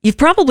You've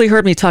probably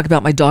heard me talk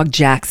about my dog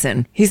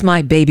Jackson. He's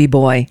my baby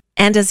boy.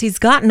 And as he's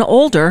gotten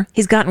older,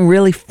 he's gotten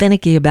really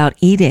finicky about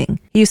eating.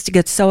 He used to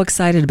get so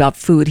excited about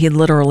food, he'd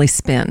literally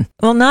spin.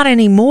 Well, not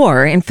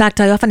anymore. In fact,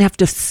 I often have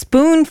to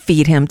spoon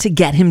feed him to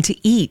get him to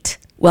eat.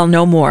 Well,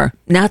 no more.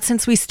 Not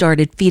since we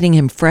started feeding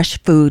him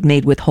fresh food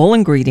made with whole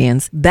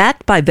ingredients,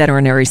 backed by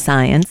veterinary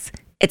science.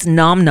 It's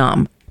Nom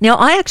Nom. Now,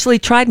 I actually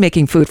tried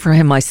making food for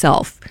him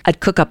myself.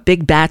 I'd cook up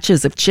big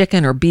batches of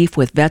chicken or beef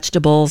with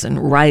vegetables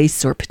and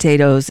rice or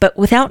potatoes, but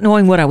without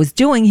knowing what I was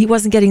doing, he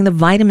wasn't getting the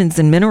vitamins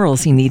and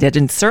minerals he needed,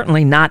 and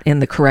certainly not in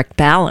the correct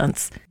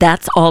balance.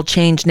 That's all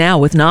changed now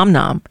with Nom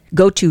Nom.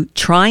 Go to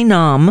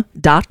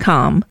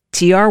trynom.com,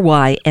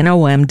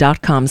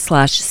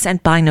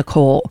 trynom.com/sent by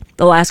Nicole.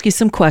 They'll ask you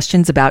some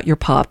questions about your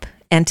pup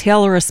and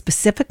tailor a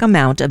specific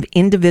amount of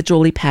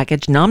individually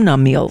packaged Nom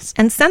Nom meals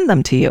and send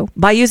them to you.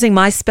 By using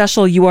my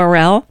special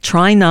URL,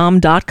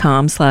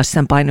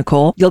 trynom.com/sent by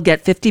Nicole, you'll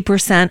get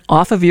 50%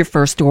 off of your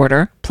first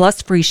order,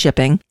 plus free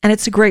shipping, and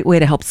it's a great way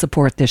to help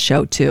support this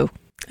show too.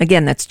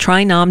 Again, that's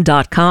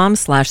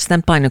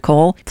trynom.com/sent by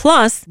Nicole.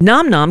 Plus,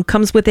 Nom Nom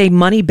comes with a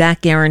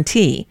money-back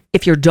guarantee.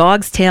 If your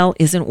dog's tail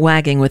isn't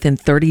wagging within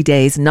 30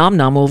 days, Nom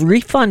Nom will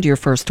refund your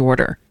first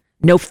order.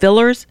 No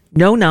fillers,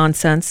 no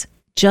nonsense,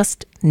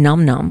 just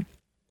Nom Nom.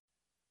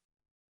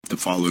 The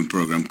following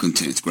program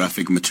contains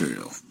graphic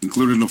material,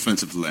 including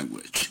offensive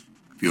language.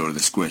 Viewer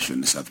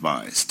discretion is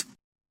advised.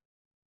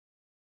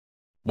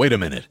 Wait a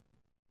minute.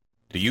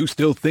 Do you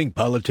still think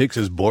politics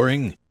is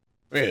boring?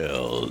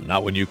 Well,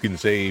 not when you can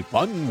say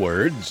fun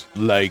words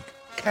like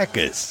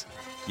caucus.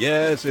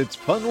 Yes, it's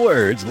fun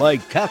words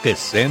like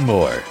caucus and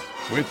more.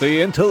 With the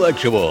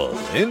intellectual,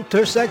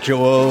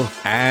 intersexual,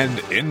 and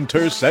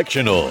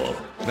intersectional.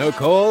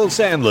 Nicole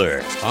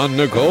Sandler on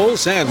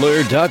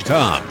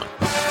NicoleSandler.com.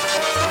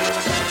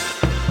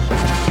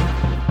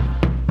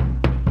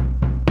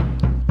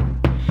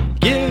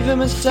 Give him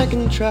a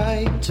second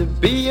try to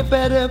be a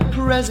better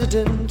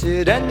president.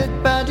 It ended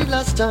badly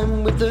last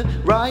time with the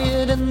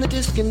riot and the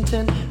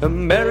discontent.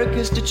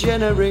 America's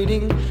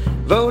degenerating,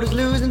 voters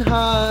losing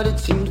heart. It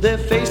seems they're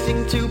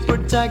facing two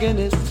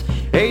protagonists,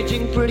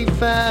 aging pretty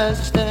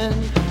fast. And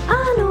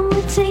I know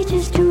it's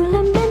ages to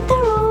lament the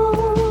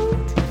road.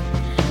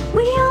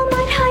 We all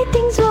might hide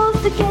things or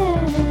forget.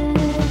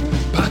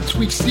 But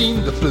we've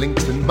seen the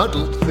blinks and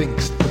muddled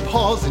thinks, the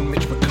pause in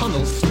Mitch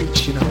McConnell's speech,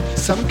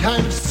 some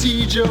kind of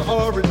seizure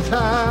or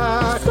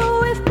attack.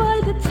 So if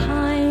by the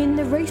time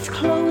the race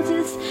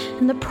closes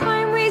and the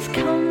primaries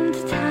come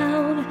to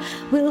town,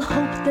 we'll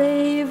hope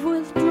they've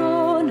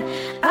withdrawn.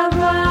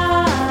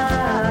 Alright.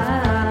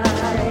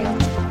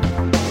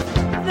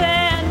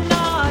 They're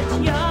not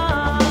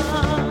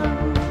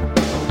young.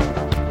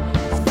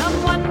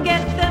 Someone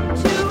get them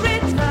to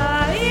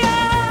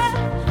retire.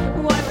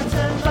 Why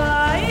return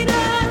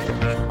Biden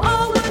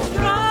or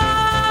withdraw?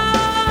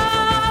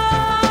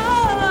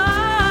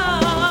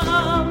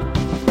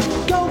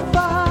 go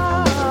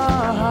find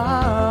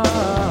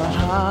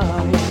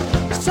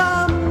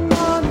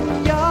someone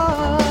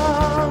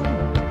young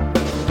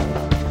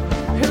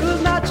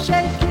who's not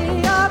shaky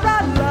or a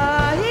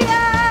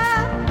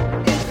liar,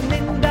 isn't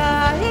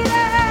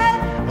indicted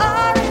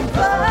or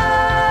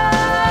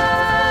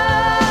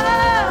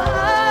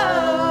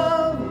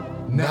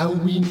involved. Now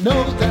we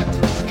know that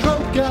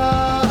Trump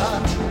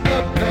got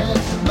the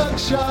best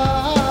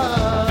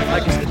mugshot. I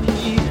guess that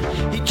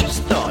he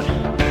just thought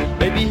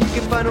maybe he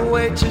could find a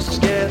way to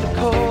scare the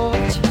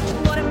court.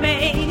 What a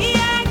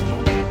maniac!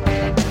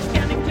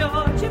 Scanning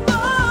Georgia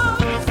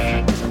votes.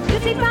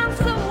 Cause he found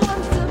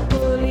someone to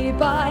bully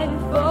by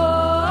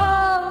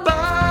force.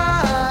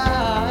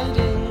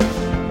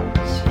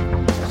 Biden's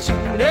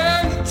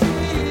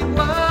serenity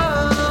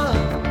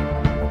one.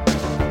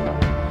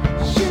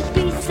 Should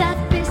be sat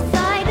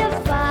beside a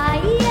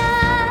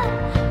fire,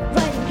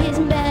 writing his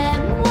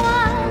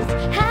memoirs,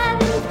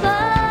 having fun.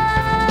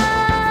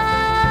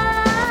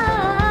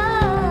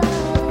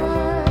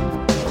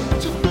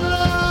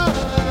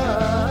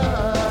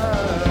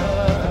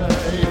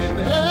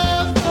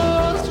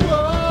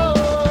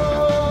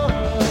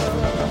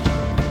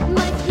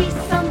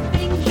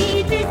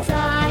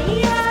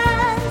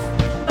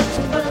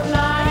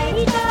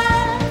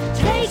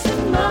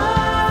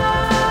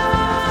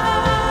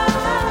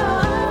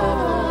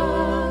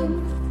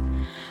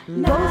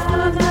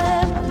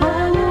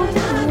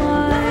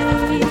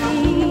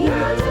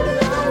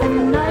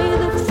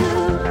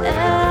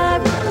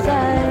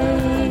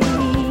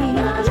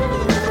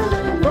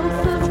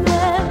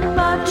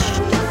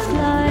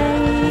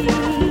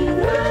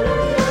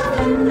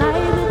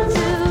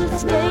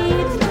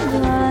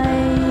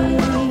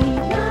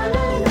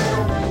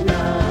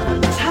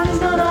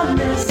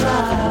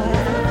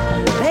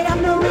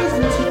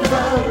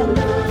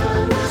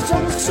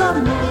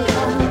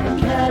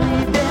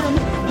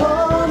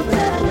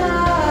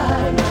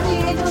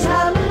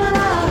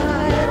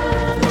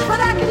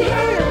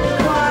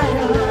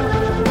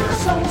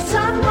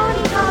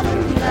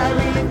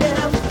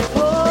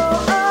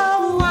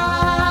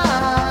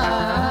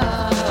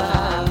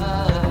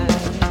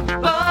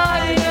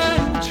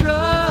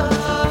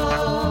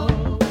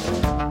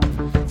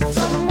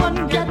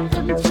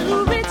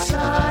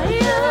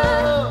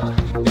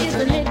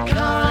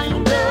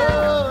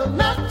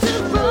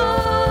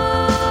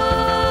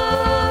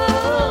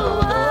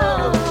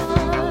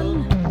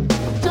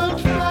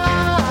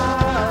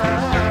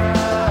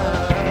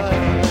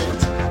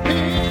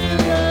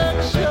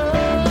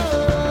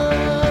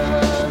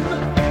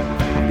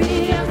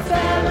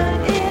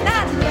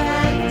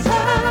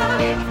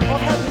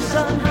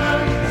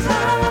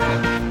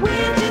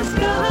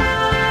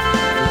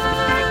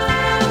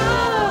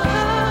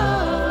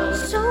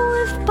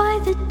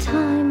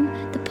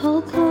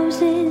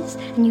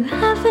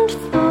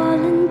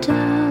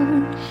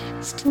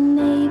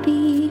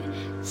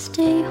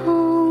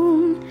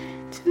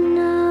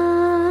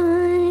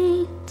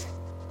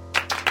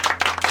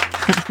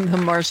 The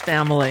Marsh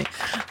Family.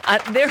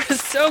 They're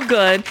so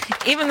good,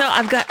 even though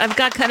I've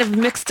got kind of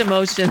mixed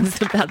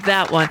emotions about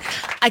that one.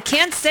 I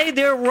can't say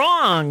they're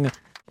wrong,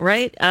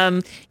 right?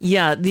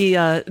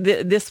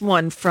 This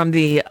one from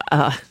the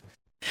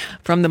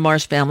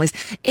Marsh Families.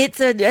 It's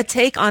a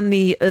take on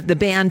the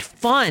band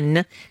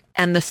Fun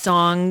and the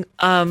song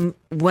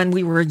When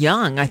We Were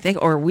Young, I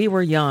think, or We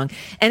Were Young.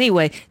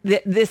 Anyway,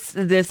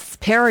 this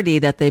parody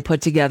that they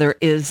put together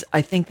is,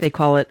 I think they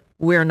call it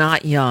We're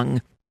Not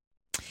Young.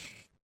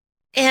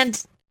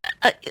 And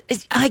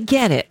I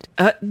get it.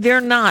 They're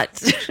not.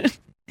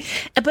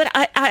 But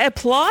I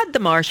applaud the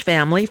Marsh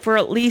Family for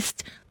at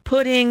least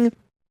putting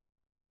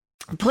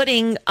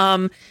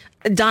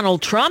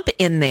Donald Trump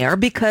in there,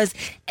 because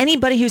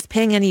anybody who's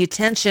paying any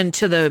attention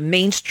to the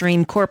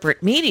mainstream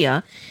corporate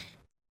media,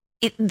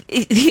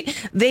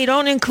 they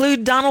don't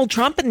include Donald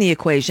Trump in the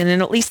equation,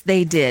 and at least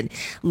they did.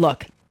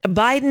 Look,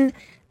 Biden,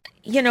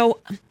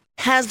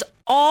 has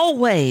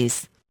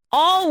always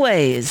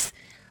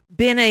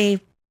been a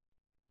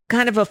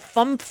kind of a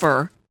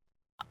thumper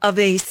of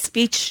a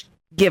speech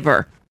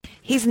giver.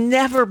 He's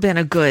never been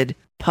a good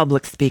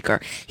public speaker.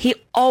 He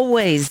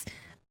always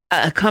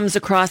comes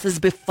across as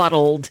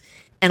befuddled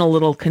and a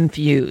little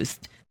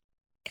confused.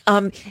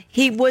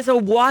 He was a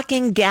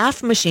walking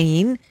gaffe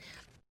machine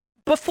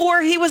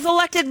before he was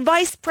elected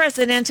vice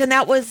president, and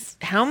that was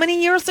how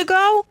many years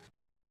ago?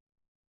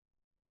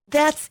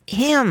 That's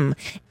him.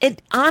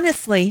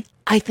 Honestly,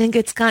 I think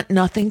it's got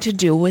nothing to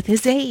do with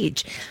his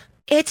age.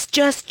 It's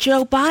just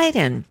Joe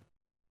Biden.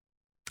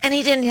 And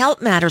he didn't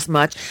help matters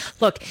much.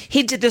 Look,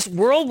 he did this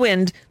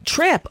whirlwind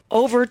trip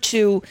over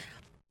to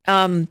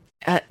the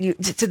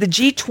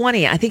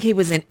G20. I think he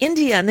was in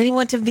India, and then he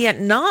went to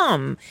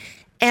Vietnam.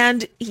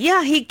 And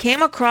yeah, he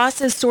came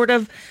across as sort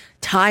of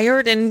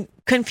tired and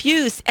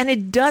confused. And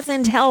it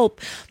doesn't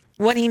help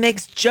when he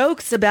makes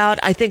jokes about,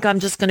 I think I'm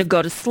just going to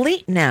go to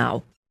sleep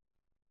now.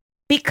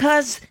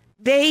 Because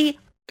they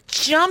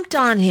jumped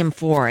on him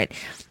for it.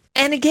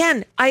 And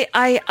again,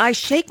 I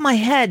shake my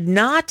head,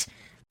 not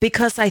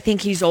because I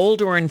think he's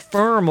old or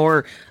infirm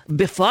or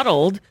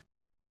befuddled,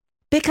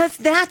 because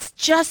that's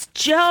just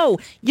Joe.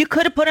 You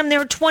could have put him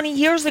there 20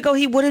 years ago.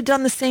 He would have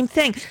done the same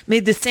thing,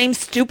 made the same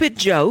stupid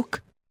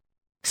joke,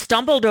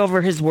 stumbled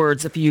over his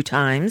words a few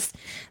times,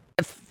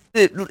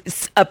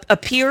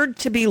 appeared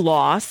to be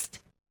lost.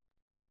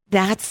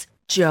 That's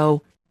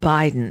Joe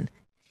Biden.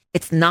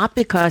 It's not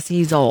because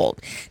he's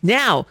old.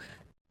 Now,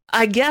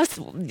 I guess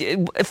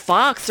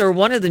Fox or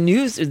one of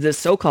the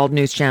so-called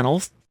news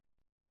channels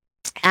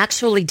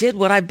actually did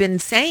what I've been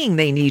saying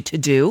they need to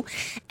do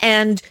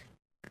and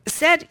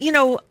said,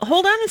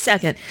 hold on a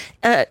second.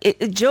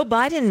 Joe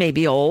Biden may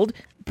be old,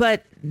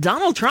 but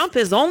Donald Trump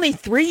is only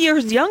 3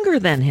 years younger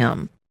than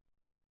him.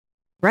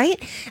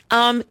 Right?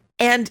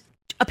 And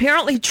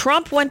apparently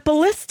Trump went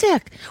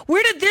ballistic.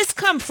 Where did this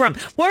come from?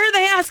 Why are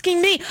they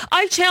asking me?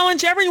 I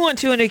challenge everyone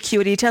to an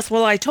acuity test.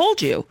 Well, I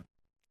told you,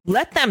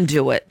 let them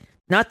do it.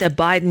 Not that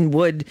Biden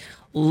would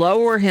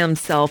lower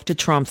himself to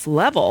Trump's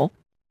level,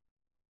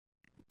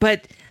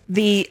 but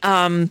the,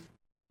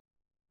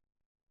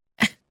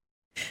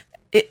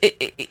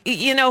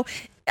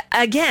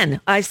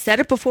 again, I've said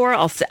it before,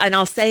 I'll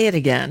say it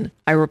again.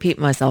 I repeat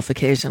myself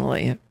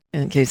occasionally,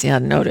 in case you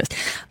hadn't noticed.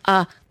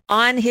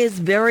 On his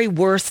very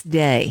worst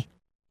day,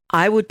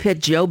 I would pit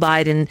Joe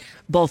Biden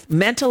both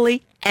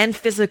mentally and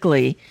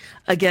physically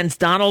against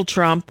Donald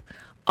Trump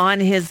on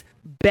his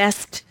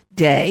best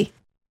day.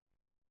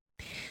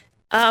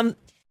 And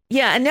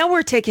now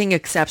we're taking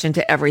exception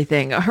to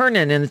everything.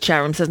 Hernan in the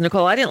chat room says,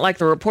 Nicole, I didn't like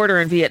the reporter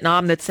in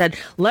Vietnam that said,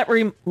 let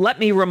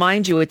me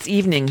remind you it's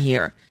evening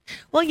here.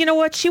 Well, you know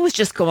what? She was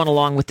just going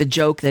along with the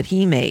joke that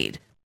he made.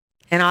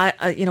 And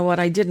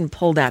I didn't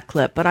pull that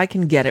clip, but I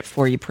can get it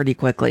for you pretty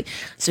quickly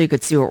so you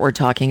could see what we're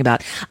talking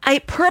about. I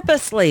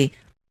purposely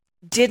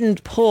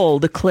didn't pull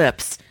the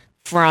clips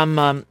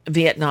from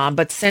Vietnam,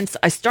 but since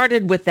I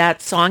started with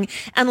that song,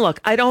 and look,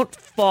 I don't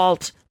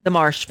fault the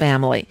Marsh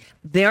Family.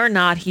 They're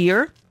not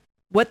here.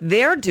 What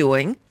they're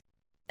doing,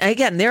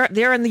 again,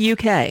 they're in the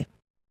UK,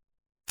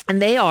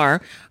 and they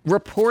are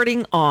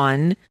reporting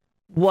on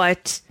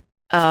what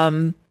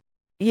the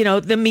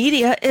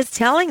media is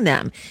telling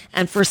them.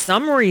 And for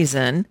some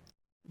reason,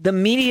 the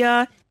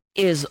media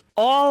is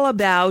all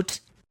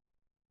about,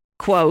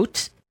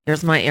 quote,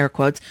 here's my air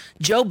quotes,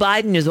 Joe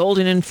Biden is old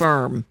and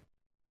infirm,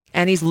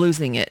 and he's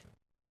losing it.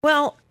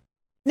 Well,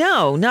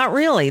 no, not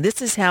really.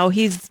 This is how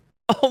he's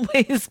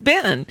always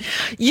been.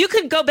 You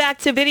could go back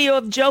to video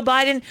of Joe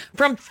Biden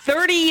from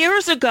 30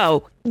 years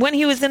ago when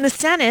he was in the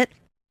Senate,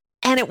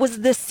 and it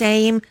was the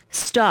same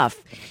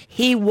stuff.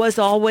 He was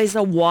always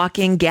a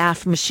walking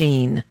gaffe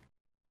machine.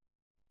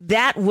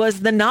 That was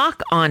the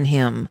knock on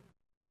him.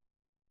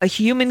 A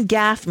human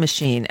gaffe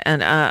machine.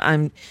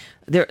 And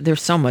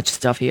there's so much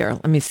stuff here.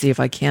 Let me see if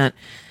I can't.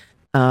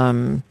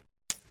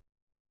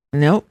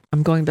 Nope,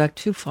 I'm going back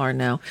too far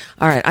now.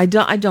 All right, I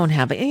don't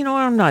have it. You know what?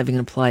 I'm not even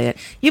going to play it.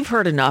 You've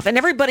heard enough, and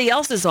everybody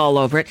else is all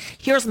over it.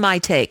 Here's my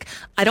take.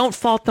 I don't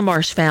fault the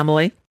Marsh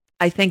Family.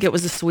 I think it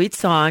was a sweet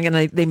song and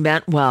they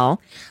meant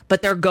well,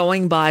 but they're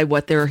going by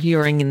what they're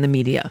hearing in the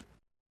media.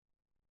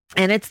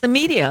 And it's the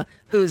media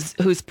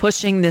who's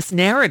pushing this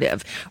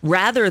narrative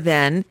rather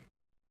than,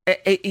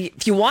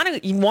 if you want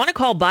to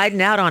call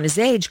Biden out on his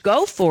age,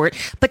 go for it.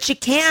 But you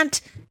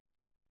can't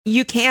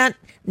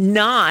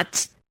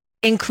not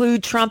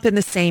include Trump in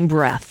the same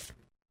breath.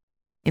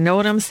 You know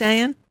what I'm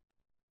saying?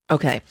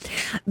 Okay.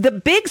 The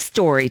big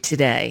story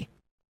today,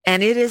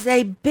 and it is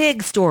a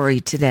big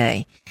story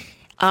today,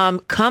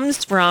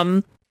 comes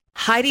from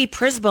Heidi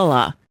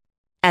Przybyla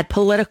at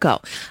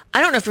Politico.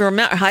 I don't know if you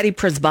remember Heidi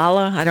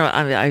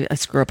Przybyla. I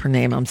screw up her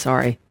name. I'm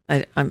sorry.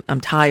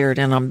 I'm tired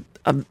and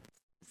I'm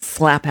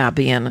slap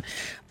happy, and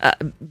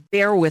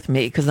bear with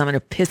me because I'm in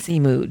a pissy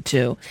mood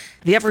too.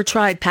 Have you ever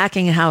tried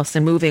packing a house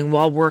and moving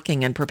while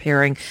working and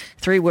preparing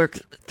 3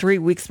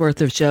 weeks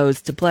worth of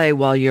shows to play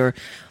while you're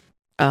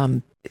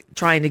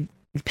trying to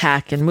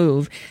pack and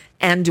move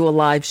and do a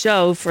live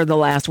show for the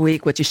last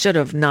week, which you should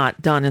have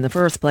not done in the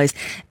first place,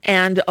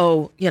 and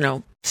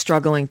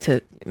struggling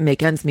to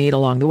make ends meet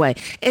along the way?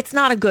 It's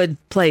not a good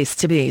place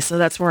to be. So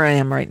that's where I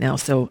am right now.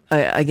 So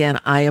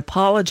again, I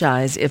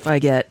apologize if I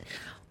get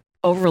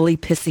overly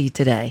pissy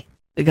today,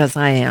 because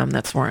I am.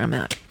 That's where I'm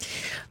at.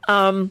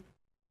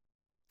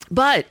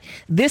 But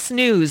this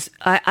news,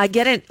 I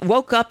get it.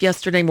 Woke up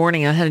yesterday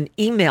morning. I had an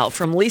email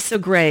from Lisa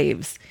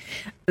Graves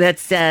that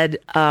said,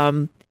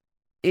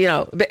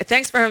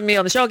 thanks for having me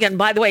on the show again.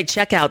 By the way,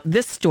 check out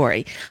this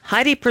story.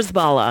 Heidi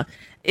Przybyla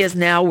is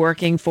now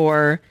working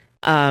for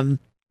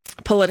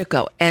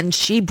Politico, and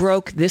she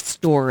broke this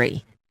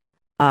story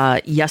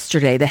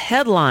yesterday. The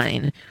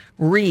headline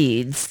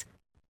reads,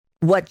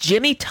 What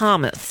Ginny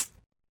Thomas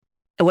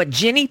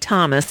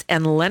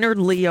and Leonard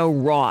Leo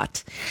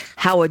wrought,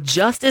 how a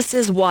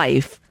justice's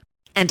wife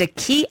and a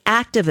key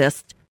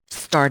activist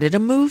started a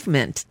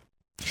movement.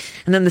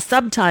 And then the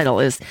subtitle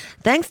is,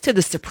 thanks to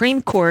the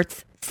Supreme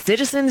Court's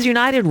Citizens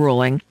United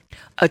ruling,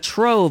 a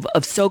trove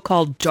of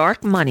so-called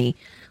dark money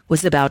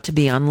was about to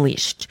be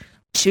unleashed.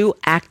 2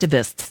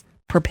 activists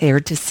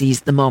prepared to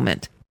seize the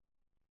moment.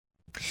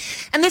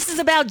 And this is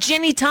about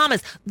Ginny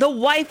Thomas, the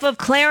wife of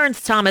Clarence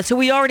Thomas, who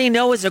we already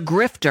know is a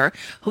grifter,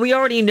 who we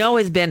already know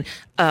has been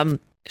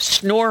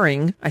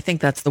snoring, I think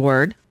that's the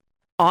word,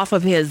 off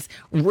of his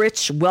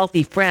rich,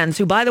 wealthy friends,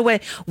 who, by the way,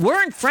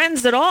 weren't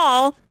friends at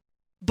all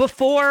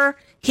before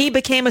he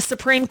became a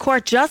Supreme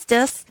Court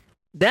justice.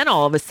 Then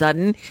all of a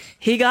sudden,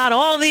 he got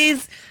all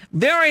these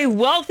very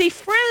wealthy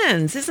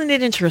friends. Isn't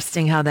it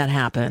interesting how that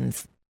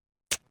happens?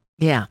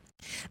 Yeah.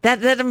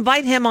 That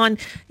invite him on,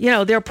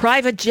 their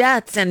private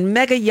jets and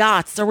mega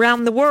yachts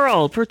around the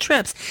world for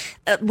trips,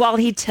 while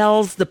he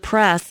tells the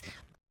press,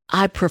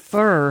 I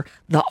prefer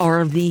the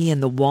RV in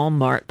the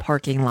Walmart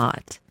parking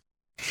lot.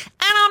 And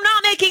I'm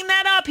not making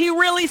that up. He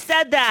really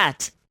said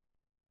that.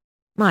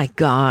 My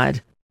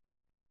God.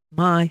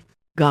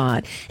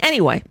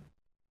 Anyway,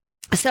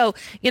 so,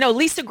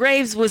 Lisa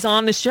Graves was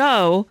on the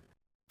show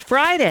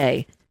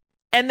Friday,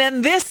 and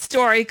then this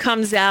story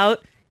comes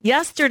out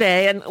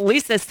yesterday, and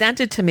Lisa sent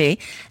it to me,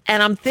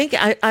 and I'm thinking,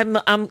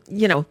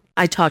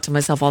 I talk to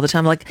myself all the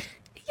time, like,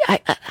 yeah,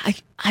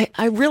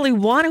 I really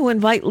want to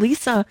invite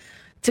Lisa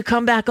to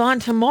come back on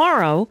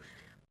tomorrow,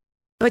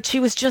 but she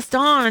was just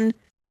on,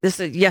 this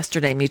is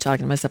yesterday, me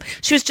talking to myself,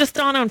 she was just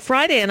on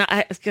Friday, and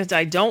because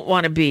I don't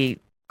want to be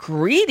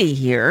greedy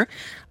here,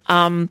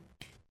 and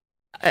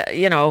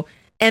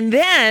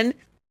then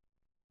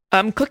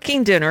I'm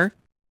cooking dinner,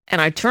 and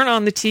I turn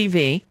on the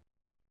TV,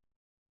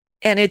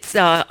 and it's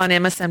on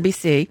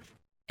MSNBC,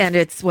 and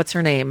it's, what's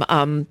her name?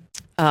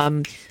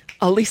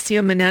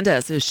 Alicia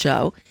Menendez's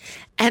show.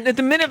 And at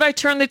the minute I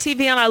turn the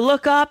TV on, I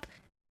look up,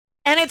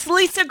 and it's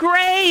Lisa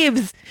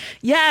Graves.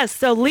 Yes,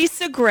 so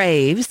Lisa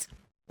Graves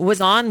was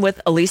on with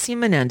Alicia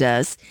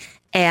Menendez,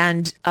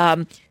 and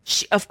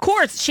she, of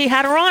course, she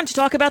had her on to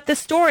talk about this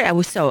story. I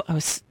was so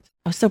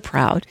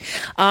proud.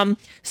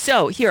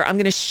 So here, I'm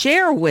going to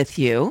share with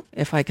you,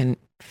 if I can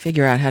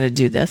figure out how to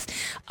do this,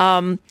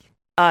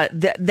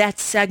 that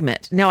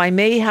segment. Now, I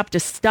may have to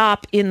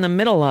stop in the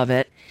middle of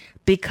it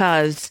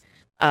because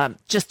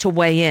just to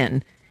weigh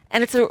in.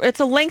 And it's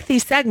a lengthy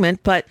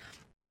segment, but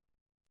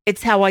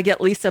it's how I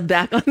get Lisa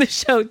back on the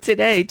show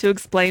today to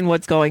explain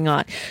what's going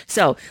on.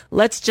 So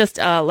let's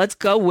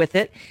go with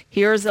it.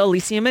 Here's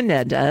Alicia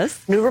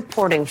Menendez. New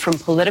reporting from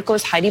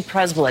Politico's Heidi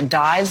Przybyla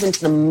dives into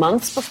the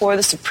months before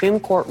the Supreme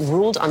Court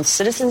ruled on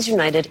Citizens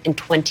United in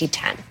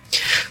 2010.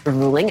 The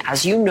ruling,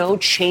 as you know,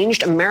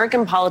 changed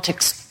American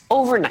politics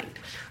overnight,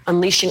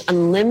 unleashing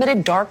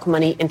unlimited dark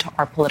money into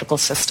our political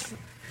system.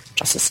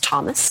 Justice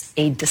Thomas,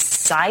 a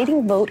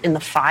deciding vote in the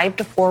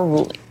 5-4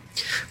 ruling.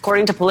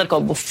 According to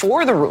Politico,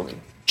 before the ruling,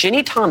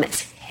 Ginny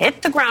Thomas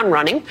hit the ground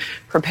running,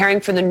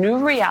 preparing for the new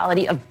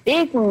reality of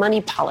big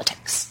money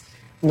politics.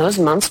 In those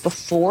months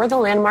before the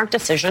landmark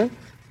decision,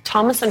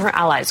 Thomas and her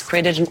allies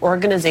created an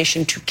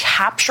organization to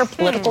capture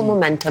political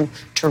momentum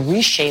to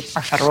reshape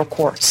our federal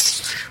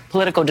courts.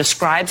 Politico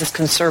describes this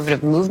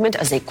conservative movement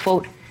as a,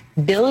 quote,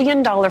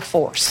 billion-dollar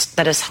force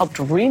that has helped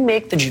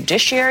remake the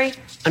judiciary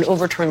and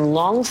overturn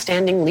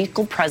long-standing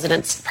legal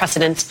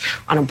precedents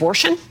on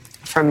abortion,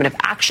 affirmative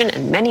action,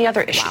 and many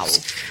other issues.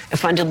 It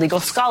funded legal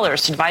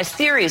scholars to devise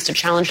theories to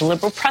challenge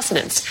liberal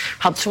precedents,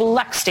 helped to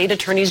elect state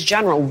attorneys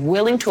general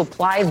willing to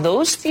apply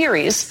those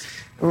theories,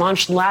 and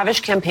launched lavish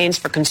campaigns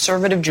for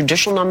conservative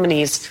judicial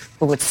nominees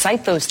who would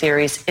cite those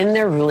theories in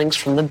their rulings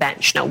from the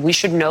bench. Now, we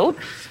should note,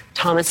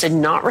 Thomas did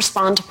not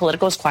respond to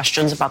Politico's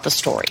questions about the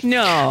story.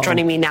 No.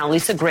 Joining me now,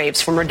 Lisa Graves,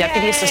 former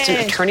Deputy Assistant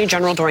Attorney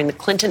General during the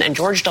Clinton and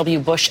George W.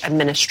 Bush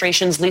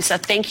administrations. Lisa,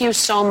 thank you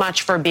so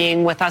much for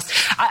being with us.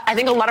 I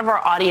think a lot of our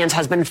audience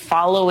has been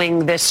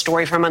following this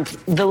story for a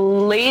month. The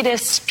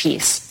latest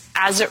piece,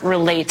 as it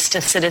relates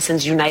to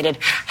Citizens United,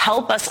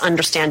 help us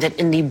understand it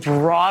in the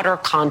broader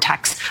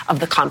context of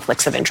the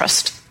conflicts of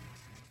interest.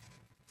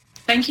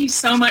 Thank you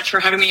so much for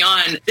having me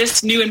on.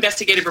 This new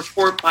investigative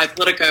report by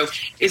Politico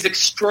is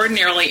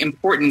extraordinarily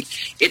important.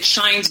 It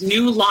shines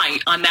new light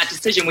on that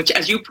decision, which,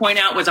 as you point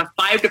out, was a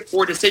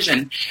 5-4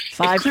 decision.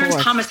 If Clarence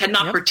Thomas had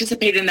not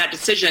participated in that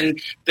decision,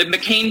 the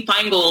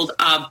McCain-Feingold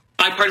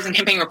Bipartisan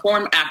Campaign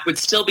Reform Act would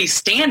still be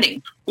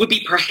standing, would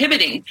be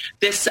prohibiting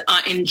this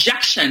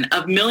injection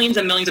of millions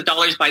and millions of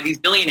dollars by these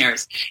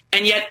billionaires.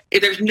 And yet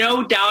there's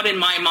no doubt in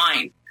my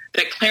mind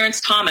that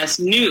Clarence Thomas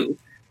knew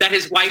that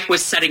his wife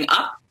was setting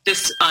up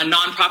this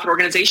nonprofit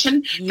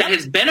organization, that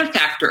his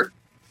benefactor,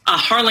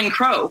 Harlan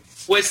Crow,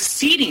 was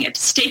seeding it,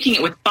 staking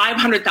it with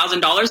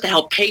 $500,000 to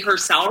help pay her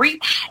salary.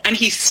 And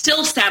he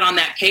still sat on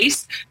that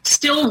case,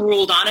 still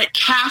ruled on it,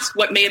 cast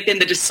what may have been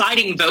the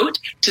deciding vote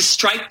to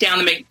strike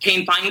down the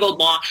McCain-Feingold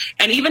law,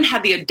 and even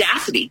had the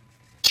audacity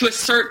to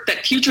assert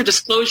that future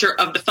disclosure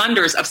of the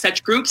funders of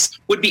such groups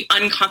would be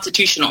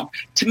unconstitutional.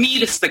 To me,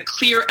 this is a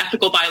clear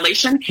ethical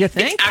violation. You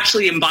think? It's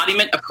actually the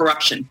embodiment of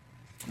corruption.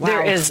 Wow.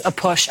 There is a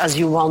push, as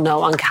you well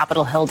know, on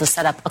Capitol Hill to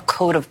set up a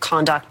code of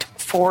conduct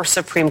for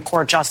Supreme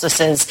Court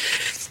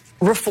justices.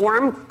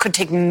 Reform could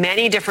take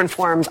many different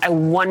forms. I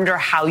wonder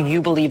how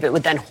you believe it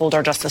would then hold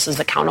our justices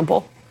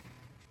accountable.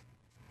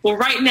 Well,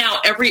 right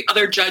now, every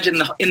other judge in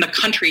the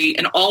country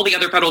and all the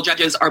other federal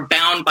judges are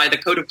bound by the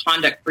Code of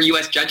Conduct for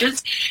U.S.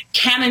 judges.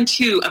 Canon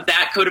 2 of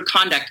that Code of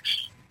Conduct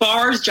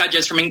bars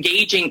judges from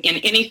engaging in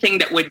anything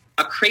that would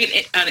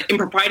create an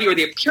impropriety or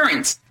the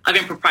appearance of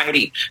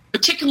impropriety,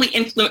 particularly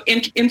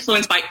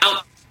influenced by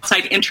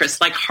outside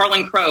interests like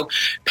Harlan Crow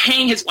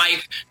paying his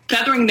wife,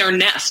 feathering their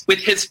nest with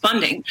his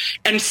funding,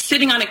 and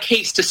sitting on a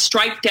case to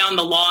strike down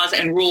the laws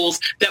and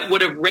rules that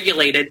would have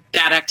regulated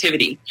that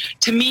activity.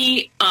 To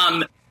me,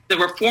 the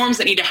reforms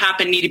that need to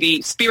happen need to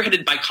be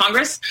spearheaded by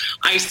Congress.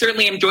 I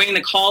certainly am joining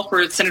the call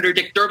for Senator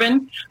Dick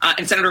Durbin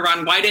and Senator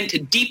Ron Wyden to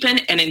deepen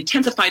and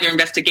intensify their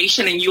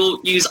investigation, and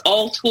you'll use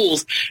all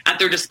tools at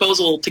their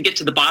disposal to get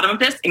to the bottom of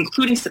this,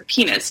 including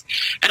subpoenas.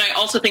 And I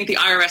also think the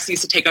IRS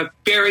needs to take a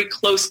very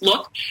close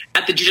look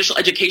at the Judicial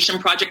Education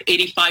Project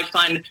 85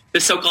 Fund, the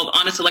so-called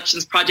Honest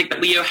Elections Project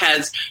that Leo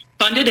has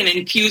funded and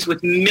infused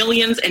with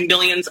millions and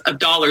millions of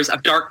dollars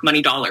of dark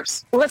money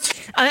dollars.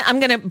 I'm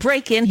going to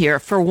break in here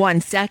for 1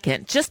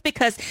 second, just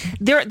because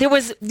there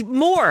was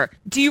more.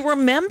 Do you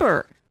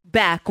remember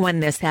back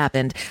when this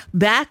happened?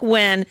 Back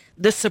when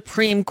the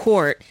Supreme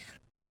Court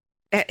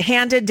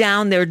handed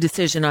down their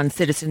decision on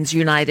Citizens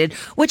United,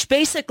 which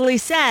basically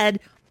said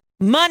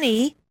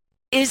money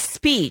is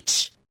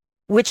speech.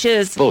 Which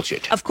is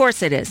bullshit. Of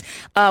course it is.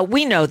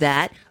 We know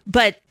that.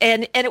 But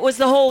and it was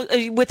the whole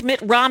with Mitt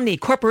Romney.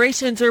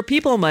 Corporations are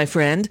people, my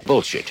friend.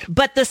 Bullshit.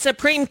 But the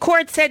Supreme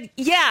Court said,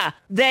 yeah,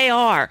 they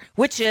are,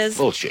 which is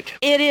bullshit.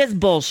 It is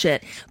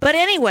bullshit. But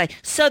anyway,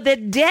 so the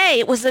day,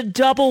 it was a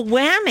double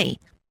whammy.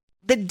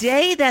 The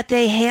day that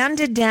they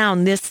handed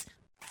down this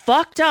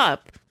fucked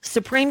up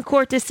Supreme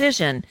Court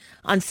decision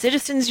on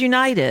Citizens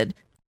United,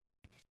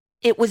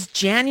 it was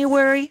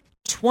January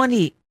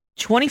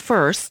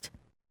 21st,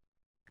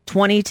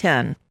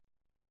 2010.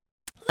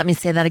 Let me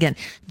say that again.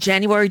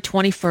 January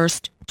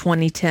 21st,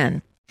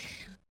 2010.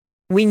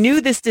 We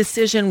knew this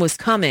decision was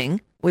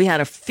coming. We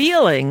had a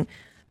feeling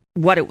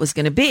what it was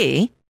going to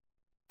be,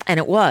 and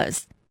it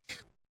was.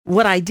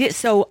 What I did,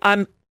 so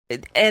and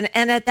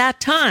at that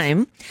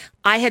time,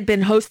 I had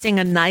been hosting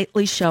a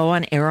nightly show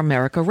on Air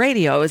America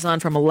Radio. It was on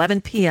from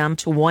 11 p.m.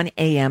 to 1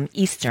 a.m.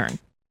 Eastern.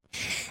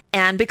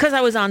 And because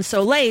I was on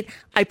so late,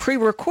 I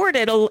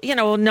pre-recorded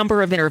a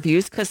number of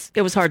interviews because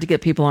it was hard to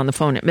get people on the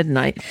phone at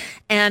midnight.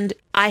 And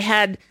I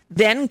had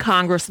then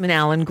Congressman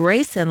Alan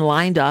Grayson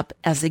lined up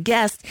as a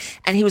guest,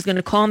 and he was going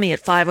to call me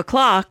at 5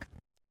 o'clock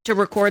to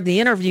record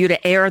the interview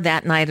to air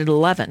that night at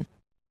 11.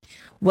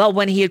 Well,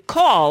 when he had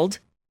called,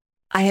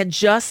 I had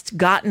just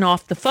gotten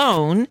off the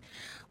phone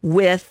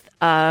with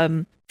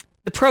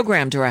the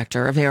program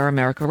director of Air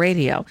America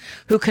Radio,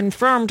 who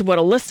confirmed what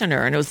a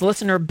listener, and it was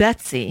listener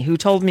Betsy, who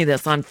told me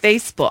this on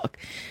Facebook.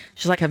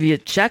 She's like, have you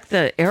checked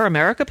the Air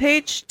America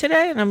page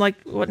today? And I'm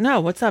like, what?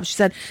 No, what's up? She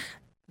said,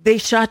 they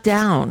shut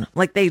down.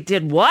 Like, they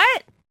did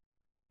what?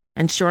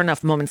 And sure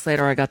enough, moments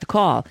later, I got the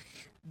call.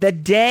 The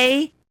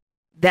day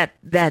that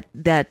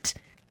the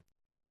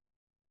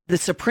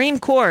Supreme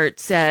Court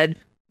said,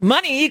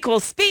 money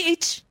equals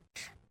speech,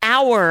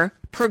 our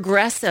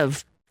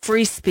progressive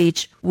free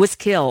speech was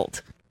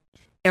killed.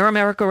 Air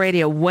America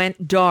Radio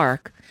went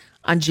dark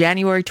on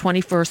January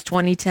 21st,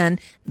 2010,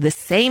 the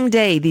same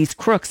day these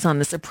crooks on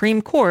the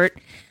Supreme Court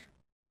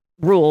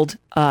ruled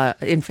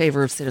in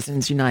favor of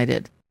Citizens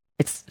United.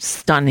 It's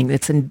stunning.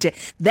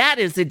 That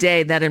is a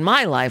day that in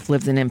my life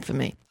lives in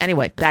infamy.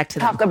 Anyway, back to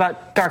talk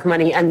about dark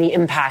money and the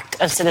impact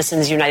of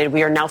Citizens United.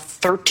 We are now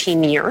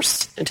 13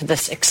 years into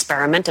this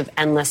experiment of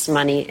endless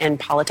money in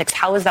politics.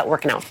 How is that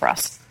working out for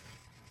us?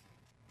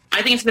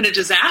 I think it's been a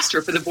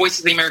disaster for the voice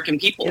of the American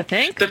people. You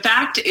think? The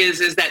fact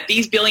is that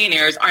these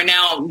billionaires are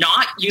now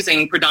not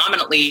using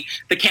predominantly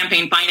the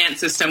campaign finance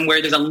system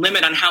where there's a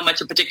limit on how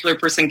much a particular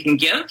person can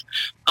give.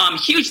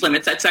 Huge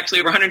limits. That's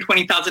actually over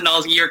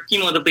 $120,000 a year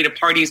cumulatively to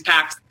parties,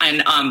 PACs,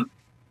 and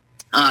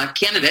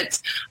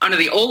candidates under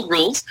the old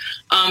rules.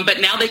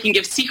 But now they can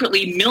give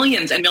secretly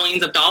millions and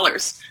millions of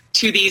dollars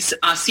to these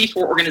C4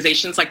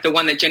 organizations like the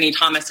one that Jenny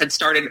Thomas had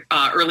started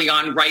early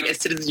on, right as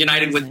Citizens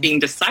United was being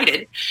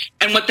decided.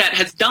 And what that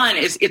has done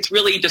is it's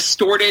really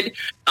distorted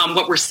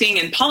what we're seeing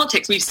in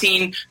politics. We've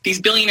seen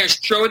these billionaires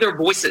throw their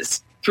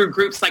voices through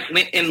groups like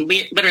in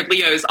Leonard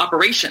Leo's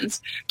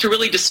operations to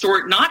really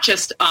distort not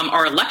just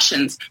our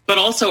elections, but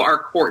also our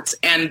courts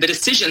and the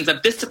decisions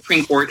of this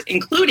Supreme Court,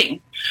 including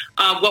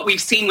what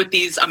we've seen with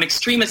these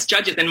extremist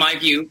judges, in my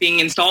view, being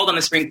installed on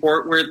the Supreme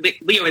Court, where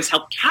Leo has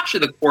helped capture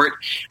the court.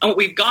 And what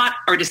we've got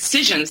are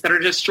decisions that are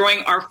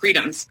destroying our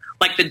freedoms,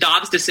 like the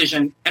Dobbs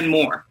decision and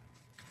more.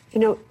 You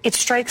know, it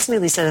strikes me,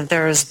 Lisa, that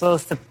there is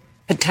both the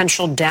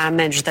potential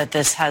damage that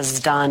this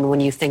has done when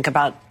you think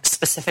about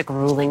specific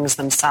rulings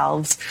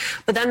themselves,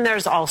 but then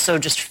there's also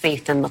just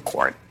faith in the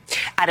court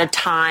at a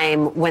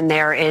time when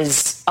there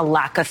is a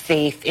lack of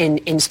faith in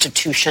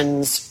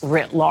institutions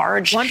writ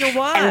large. Wonder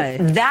why.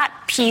 And that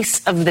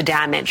piece of the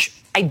damage,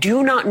 I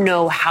do not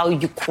know how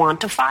you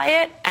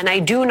quantify it, and I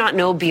do not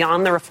know,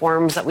 beyond the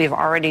reforms that we've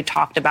already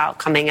talked about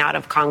coming out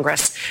of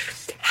Congress,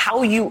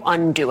 how you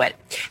undo it,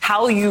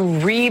 how you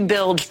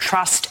rebuild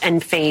trust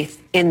and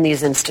faith in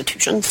these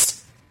institutions.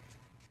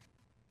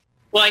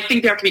 Well, I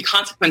think there have to be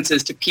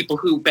consequences to people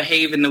who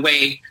behave in the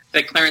way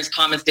that Clarence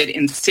Thomas did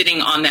in sitting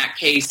on that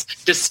case,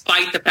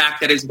 despite the fact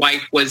that his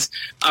wife was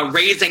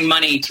raising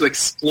money to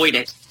exploit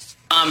it.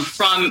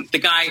 From the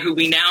guy who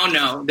we now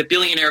know, the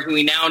billionaire who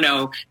we now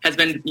know, has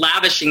been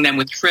lavishing them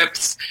with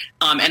trips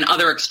and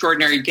other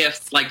extraordinary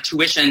gifts like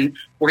tuition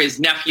for his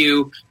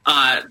nephew,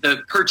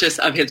 the purchase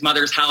of his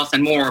mother's house,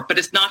 and more. But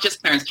it's not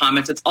just Clarence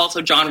Thomas, it's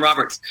also John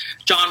Roberts.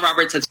 John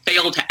Roberts has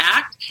failed to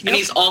act, and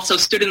he's also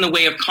stood in the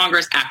way of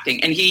Congress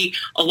acting. And he,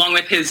 along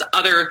with his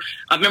other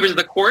members of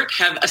the court,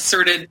 have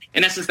asserted,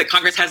 in essence, that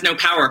Congress has no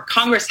power.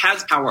 Congress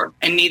has power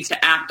and needs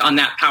to act on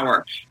that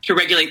power to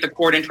regulate the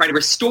court and try to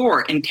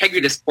restore integrity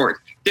of this court.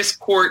 This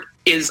court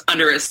is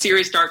under a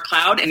serious dark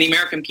cloud, and the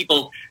American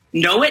people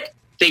know it.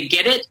 They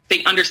get it.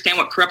 They understand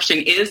what corruption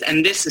is,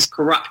 and this is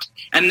corrupt.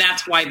 And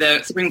that's why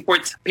the Supreme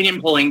Court's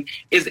opinion polling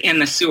is in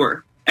the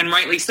sewer, and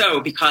rightly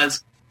so,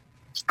 because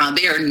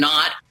they are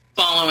not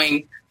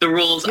following the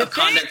rules of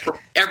conduct for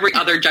every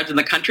other judge in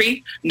the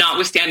country,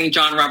 notwithstanding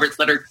John Roberts'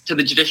 letter to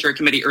the Judiciary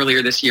Committee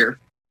earlier this year.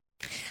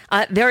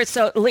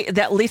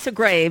 That Lisa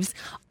Graves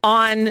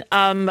on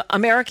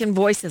American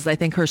Voices, I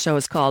think her show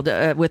is called,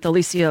 with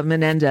Alicia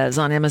Menendez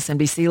on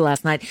MSNBC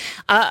last night.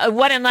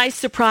 What a nice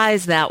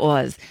surprise that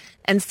was.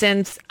 And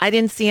since I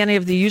didn't see any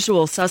of the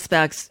usual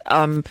suspects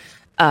clip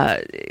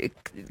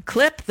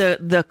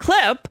the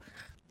clip,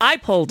 I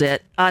pulled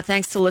it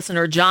thanks to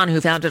listener John, who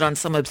found it on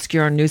some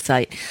obscure news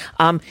site.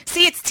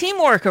 See, it's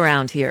teamwork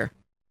around here.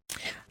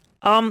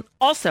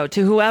 Also,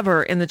 to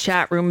whoever in the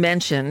chat room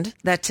mentioned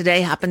that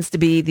today happens to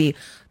be the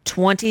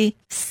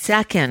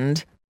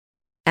 22nd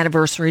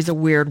anniversary, is a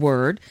weird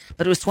word,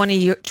 but it was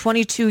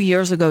 22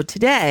 years ago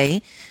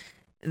today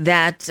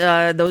that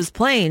those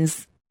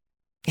planes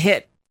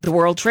hit the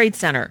World Trade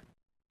Center,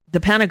 the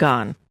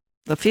Pentagon,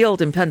 the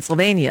field in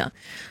Pennsylvania,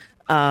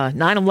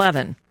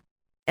 9/11.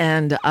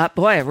 And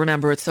boy, I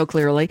remember it so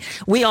clearly.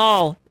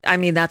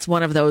 That's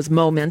one of those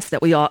moments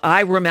that I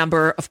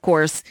remember, of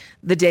course,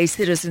 the day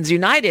Citizens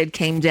United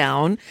came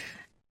down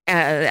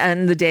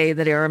and the day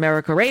that Air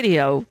America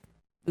Radio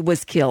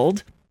was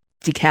killed,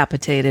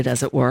 decapitated,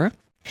 as it were.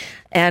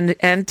 And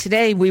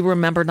today we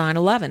remember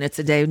 9/11. It's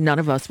a day none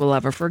of us will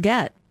ever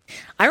forget.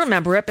 I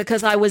remember it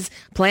because I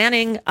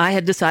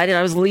had decided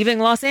I was leaving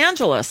Los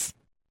Angeles.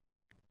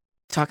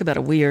 Talk about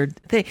a weird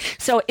thing.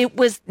 So it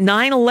was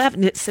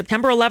 9/11,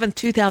 September 11th,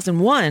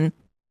 2001.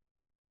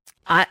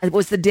 It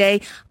was the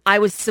day I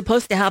was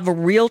supposed to have a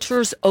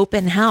realtor's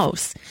open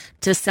house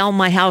to sell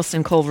my house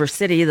in Culver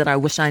City that I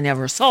wish I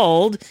never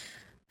sold.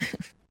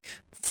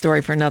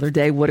 Story for another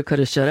day, woulda,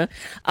 coulda, shoulda.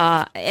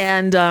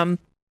 And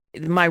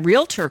my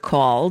realtor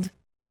called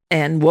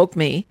and woke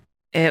me.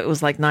 It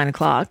was like 9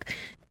 o'clock.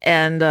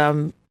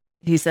 And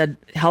he said,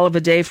 hell of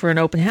a day for an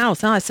open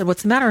house. I said,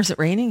 what's the matter? Is it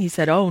raining? He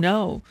said, oh,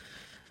 no.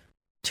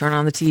 Turn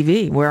on the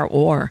TV. We're at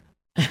war.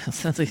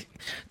 So they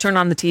turned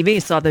on the TV,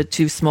 saw the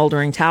two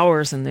smoldering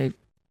towers, and they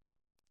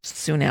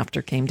soon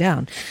after came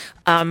down.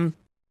 And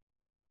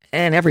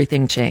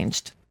everything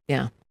changed.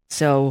 Yeah.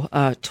 So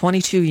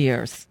 22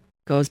 years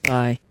goes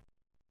by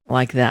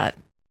like that.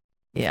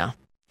 Yeah.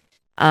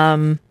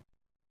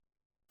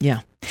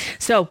 Yeah.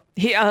 So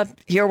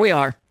here we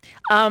are.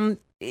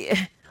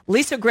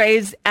 Lisa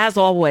Graves, as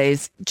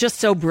always, just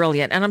so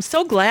brilliant. And I'm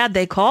so glad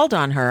they called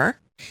on her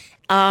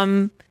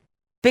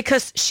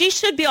because she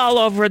should be all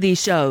over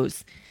these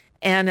shows.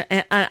 And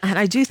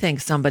I do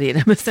think somebody at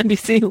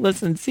MSNBC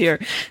listens here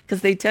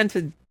because they tend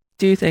to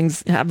do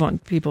things, have on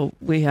people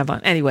we have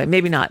on. Anyway,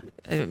 maybe not.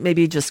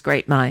 Maybe just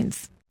great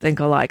minds think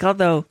alike.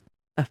 Although,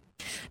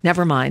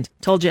 never mind.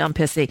 Told you I'm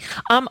pissy.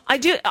 I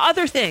do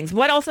other things.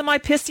 What else am I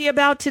pissy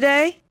about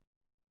today?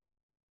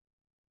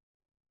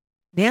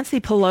 Nancy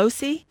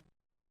Pelosi?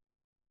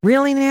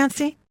 Really,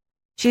 Nancy?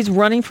 She's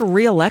running for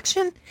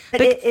re-election?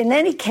 But in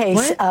any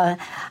case,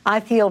 I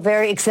feel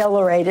very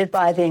exhilarated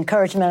by the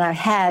encouragement I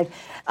had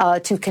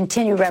to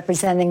continue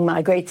representing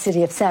my great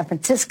city of San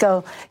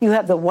Francisco. You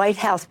have the White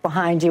House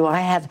behind you. I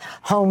have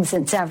homes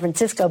in San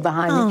Francisco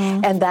behind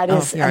me, and that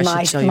is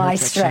my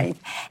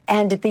strength.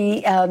 And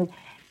the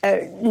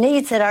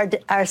needs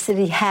that our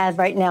city has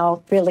right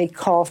now really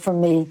call for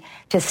me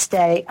to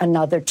stay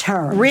another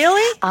term.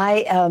 Really?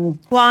 I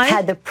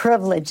had the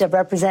privilege of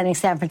representing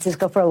San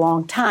Francisco for a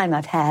long time.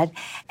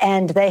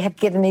 And they have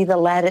given me the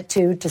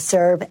latitude to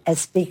serve as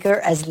speaker,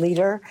 as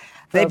leader.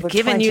 They've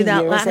given you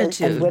that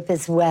latitude. And whip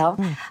as well.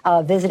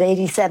 Visit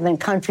 87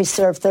 countries,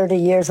 serve 30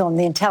 years on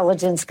the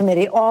Intelligence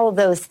Committee, all of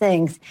those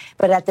things.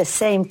 But at the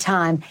same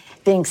time,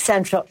 being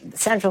central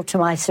to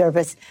my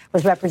service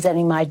was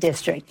representing my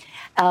district.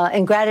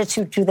 In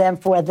gratitude to them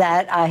for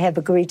that, I have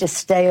agreed to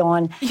stay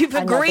on. You've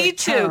agreed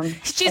to.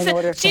 She's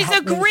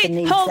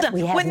agreed. Hold on.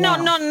 Wait,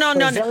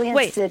 no.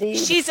 Wait.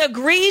 She's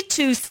agreed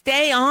to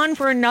stay on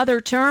for another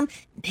term.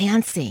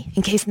 Nancy,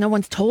 in case no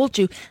one's told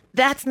you,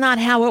 that's not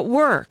how it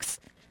works.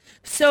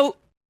 So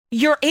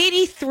you're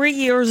 83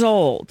 years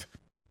old.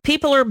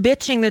 People are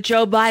bitching that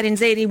Joe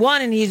Biden's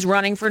 81 and he's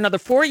running for another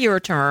 4-year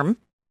term.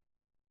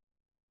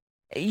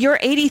 You're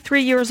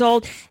 83 years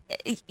old.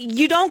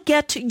 You don't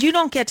get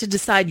to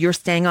decide you're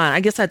staying on. I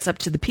guess that's up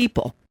to the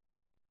people.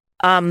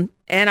 And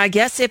I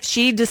guess if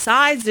she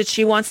decides that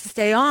she wants to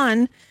stay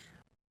on,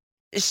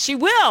 she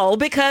will,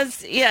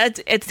 because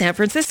it's San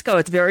Francisco.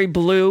 It's very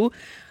blue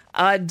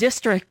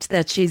district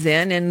that she's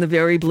in the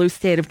very blue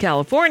state of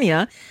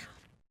California.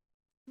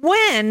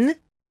 When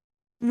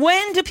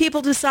do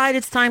people decide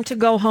it's time to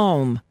go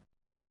home?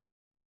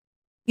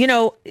 We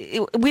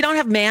don't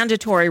have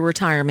mandatory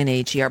retirement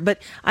age here,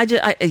 but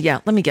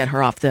let me get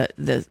her off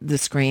the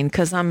screen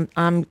because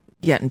I'm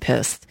getting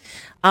pissed.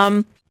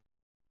 On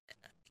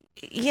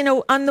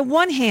the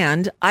one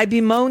hand, I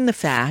bemoan the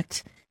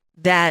fact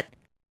that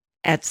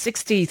at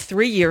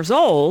 63 years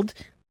old,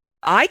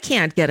 I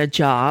can't get a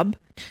job.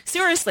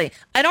 Seriously,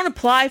 I don't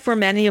apply for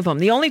many of them.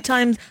 The only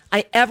time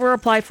I ever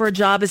apply for a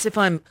job is if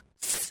I'm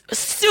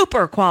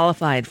super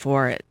qualified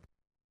for it.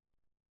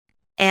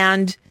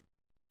 And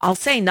I'll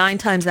say 9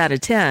 times out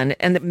of 10,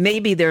 and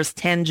maybe there's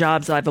 10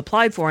 jobs I've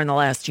applied for in the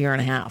last year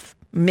and a half.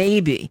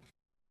 Maybe.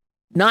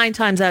 9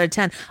 times out of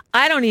 10.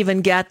 I don't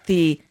even get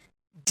the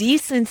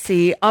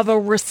decency of a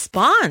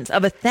response,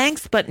 of a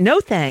thanks but no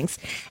thanks.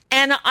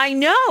 And I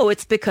know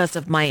it's because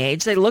of my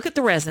age. They look at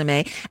the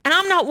resume, and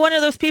I'm not one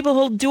of those people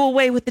who'll do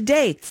away with the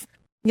dates.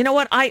 You know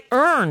what? I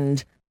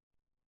earned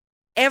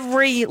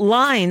every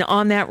line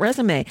on that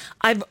resume.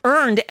 I've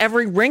earned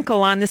every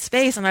wrinkle on this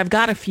face, and I've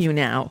got a few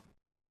now.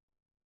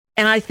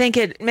 And I think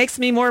it makes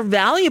me more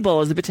valuable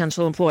as a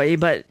potential employee,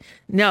 but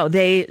no,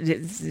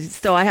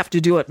 so I have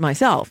to do it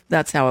myself.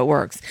 That's how it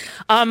works.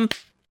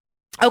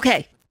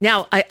 Okay.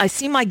 Now I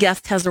see my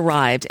guest has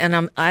arrived,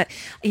 and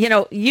you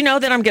know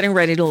that I'm getting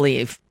ready to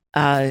leave.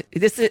 We're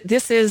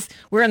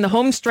in the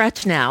home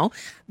stretch now.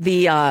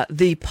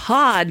 The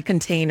pod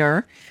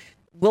container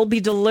will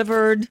be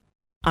delivered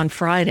on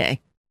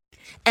Friday.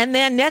 And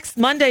then next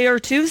Monday or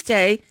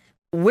Tuesday,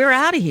 we're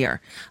out of here.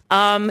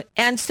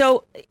 And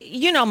so,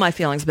 my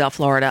feelings about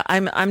Florida.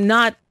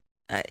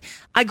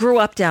 I grew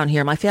up down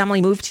here. My family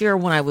moved here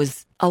when I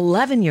was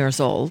 11 years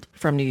old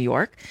from New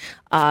York.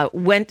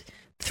 Went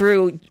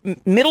through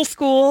middle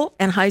school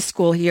and high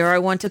school here. I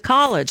went to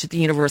college at the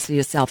University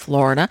of South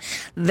Florida.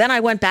 Then I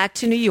went back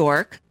to New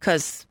York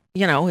because,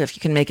 if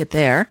you can make it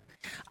there.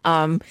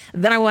 Then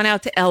I went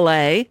out to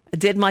LA,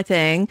 did my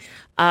thing,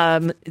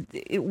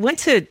 went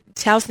to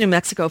Taos, New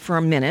Mexico for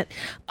a minute,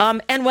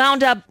 and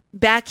wound up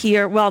back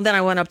here. Well, then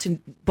I went up to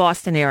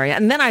Boston area,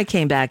 and then I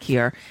came back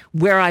here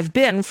where I've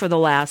been for the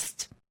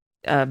last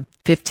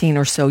 15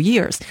 or so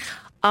years.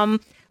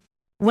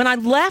 When I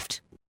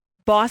left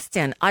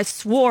Boston, I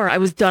swore I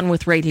was done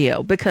with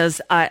radio because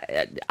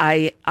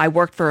I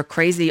worked for a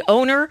crazy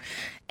owner.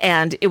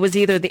 And it was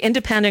either the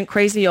independent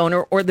crazy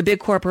owner or the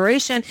big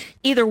corporation.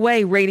 Either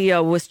way,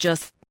 radio was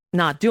just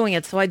not doing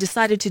it. So I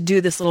decided to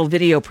do this little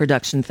video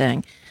production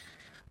thing.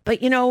 But,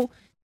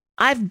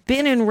 I've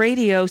been in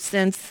radio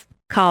since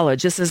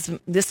college. This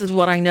is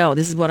what I know.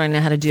 This is what I know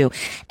how to do.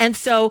 And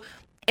so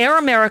Air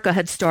America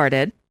had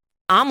started.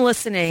 I'm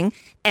listening,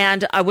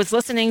 and I was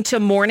listening to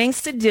Morning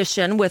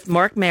Sedition with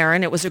Mark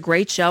Maron. It was a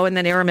great show. And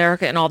then Air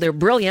America and all their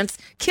brilliance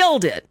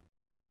killed it.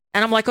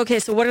 And I'm like, okay,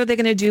 so what are they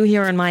going to do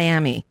here in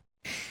Miami?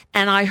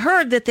 And I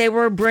heard that they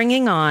were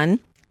bringing on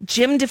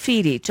Jim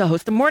DeFede to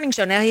host the morning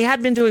show. Now, he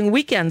had been doing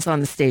weekends on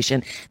the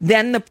station,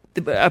 then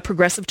a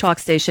progressive talk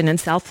station in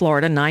South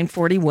Florida,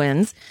 940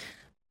 WINZ,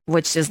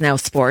 which is now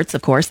sports,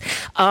 of course.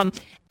 So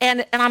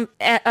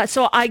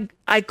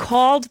I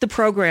called the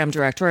program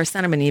director. I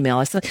sent him an email.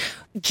 I said,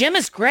 Jim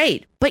is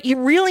great, but you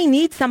really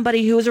need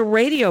somebody who is a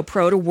radio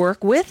pro to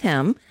work with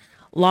him.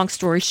 Long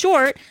story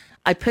short,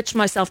 I pitched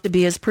myself to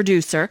be his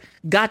producer,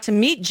 got to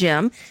meet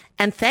Jim,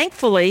 and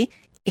thankfully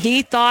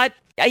he thought,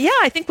 yeah,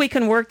 I think we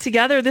can work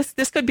together.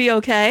 This could be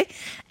okay.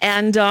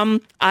 And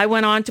I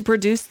went on to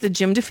produce the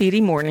Jim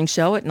DeFede morning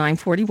show at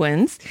 940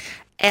 WINZ.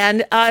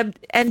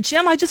 And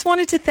Jim, I just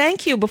wanted to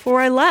thank you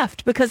before I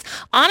left, because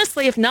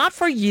honestly, if not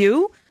for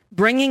you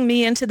bringing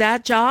me into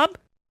that job,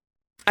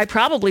 I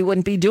probably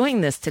wouldn't be doing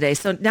this today.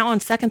 So now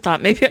on second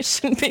thought, maybe I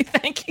shouldn't be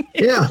thanking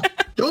you. Yeah,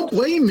 don't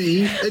blame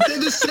me.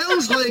 It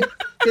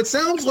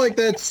sounds like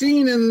that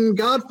scene in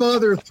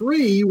Godfather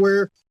 3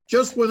 where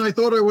just when I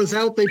thought I was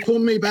out, they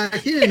pulled me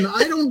back in.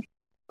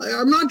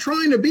 I'm not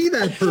trying to be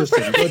that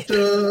person,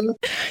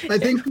 but I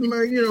think,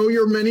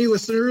 your many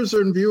listeners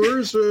and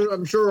viewers,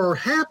 I'm sure, are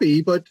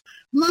happy, but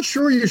I'm not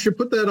sure you should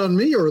put that on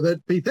me or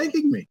that be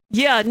thanking me.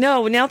 Yeah,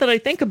 no, now that I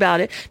think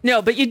about it,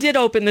 no, but you did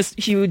open this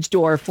huge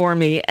door for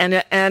me,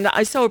 and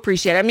I so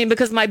appreciate it. I mean,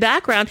 because my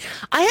background,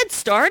 I had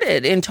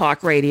started in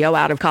talk radio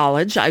out of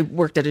college. I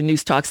worked at a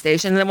news talk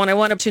station, and then when I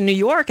went up to New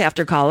York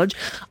after college,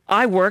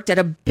 I worked at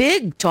a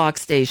big talk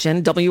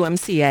station,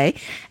 WMCA,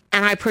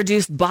 and I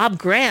produced Bob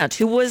Grant,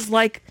 who was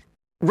like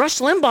Rush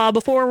Limbaugh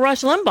before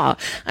Rush Limbaugh.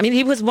 I mean,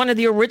 he was one of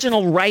the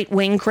original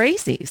right-wing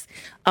crazies.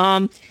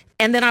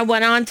 And then I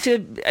went on to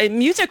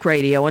music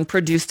radio and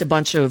produced a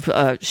bunch of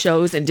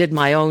shows and did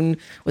my own,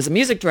 was a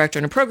music director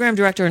and a program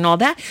director and all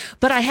that.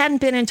 But I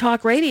hadn't been in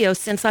talk radio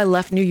since I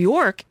left New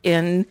York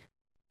in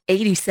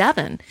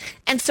 87.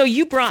 And so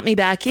you brought me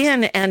back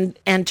in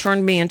and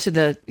turned me into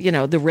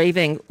the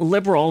raving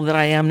liberal that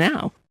I am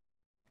now.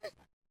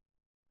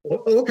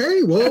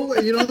 Okay, well,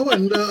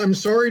 and I'm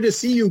sorry to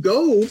see you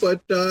go,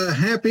 but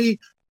happy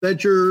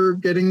that you're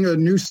getting a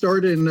new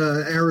start in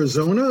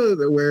Arizona,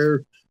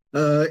 where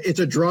it's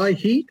a dry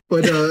heat,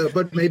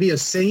 but maybe a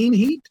sane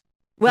heat.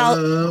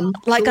 Well,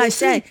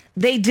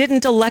 they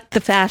didn't elect the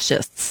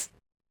fascists.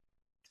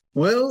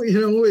 Well,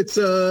 it's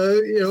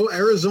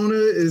Arizona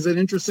is an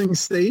interesting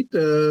state.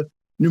 New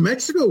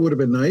Mexico would have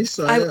been nice.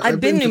 I've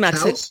been New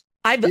Mexico.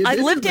 I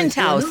lived in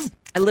Taos.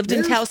 I lived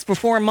in Taos for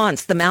 4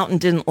 months. The mountain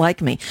didn't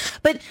like me.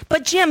 But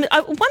Jim,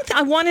 one thing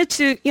I wanted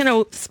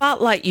to,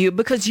 spotlight you,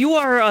 because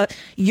you're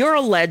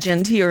a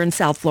legend here in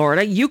South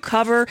Florida. You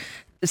cover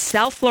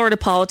South Florida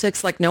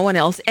politics like no one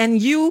else.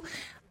 And you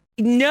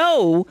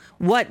know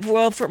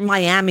for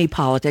Miami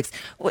politics,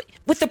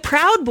 with the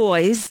Proud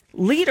Boys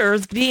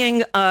leaders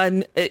being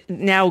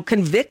now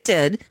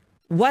convicted,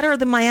 what are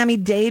the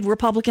Miami-Dade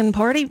Republican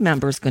Party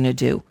members going to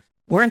do?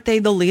 Weren't they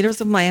the leaders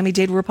of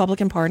Miami-Dade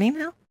Republican Party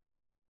now?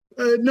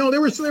 No, there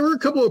were a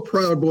couple of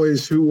Proud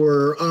Boys who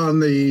were on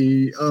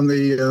the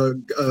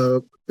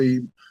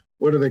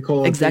what do they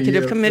call it?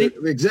 Executive committee?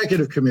 The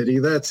executive committee,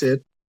 that's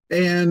it.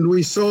 And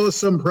we saw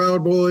some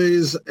Proud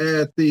Boys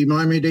at the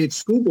Miami-Dade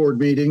School Board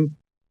meeting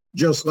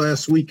just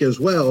last week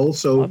as well.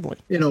 So,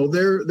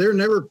 they're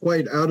never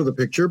quite out of the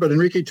picture. But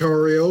Enrique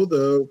Tarrio,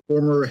 the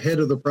former head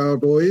of the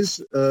Proud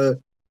Boys,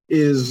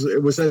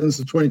 was sentenced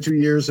to 22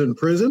 years in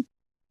prison.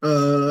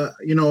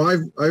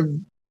 I've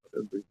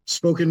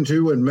spoken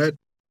to and met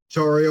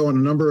Tarrio on a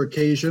number of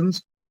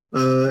occasions,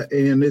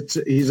 and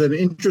he's an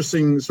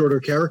interesting sort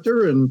of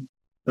character, and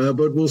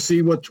but we'll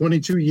see what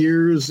 22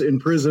 years in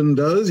prison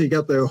does. He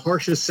got the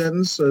harshest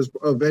sentence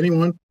of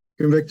anyone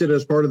convicted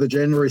as part of the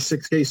January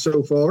 6th case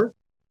so far.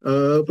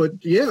 But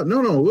yeah,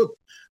 look,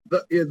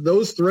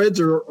 those threads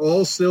are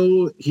all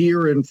still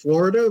here in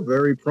Florida,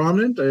 very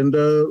prominent, and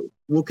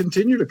we'll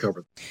continue to cover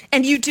them.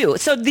 And you do.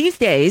 So these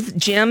days,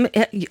 Jim,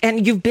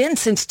 and you've been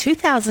since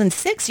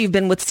 2006, you've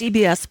been with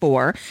CBS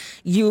 4.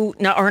 You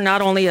are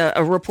not only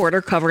a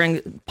reporter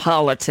covering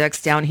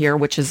politics down here,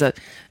 which is a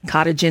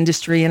cottage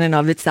industry in and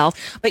of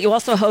itself, but you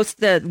also host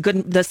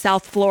the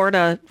South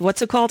Florida,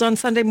 what's it called on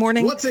Sunday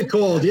morning? What's it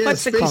called?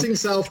 Yes, Facing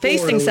South Florida.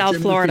 Facing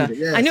South Florida.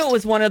 Yes. I knew it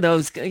was one of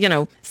those,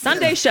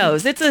 Sunday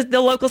shows. It's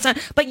the local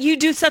Sunday. But you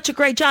do such a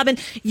great job. And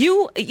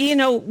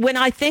when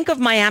I think of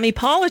Miami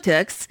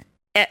politics,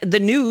 the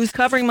news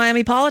covering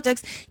Miami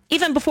politics,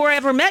 even before I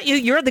ever met you,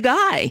 you're the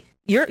guy.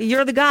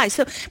 You're the guy.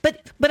 So,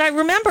 but I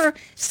remember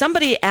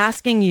somebody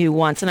asking you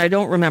once, and I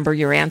don't remember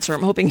your answer.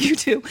 I'm hoping you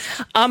do,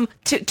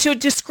 to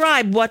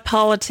describe what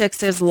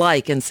politics is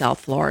like in South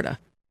Florida.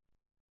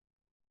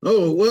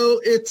 Oh, well,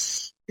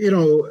 it's,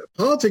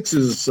 politics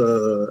is,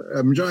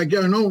 I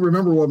don't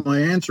remember what my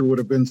answer would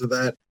have been to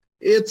that.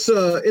 It's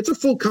a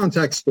full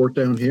contact sport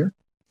down here.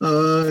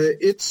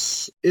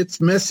 It's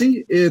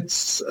messy.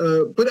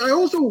 But I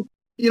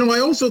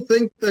also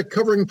think that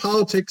covering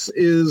politics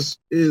is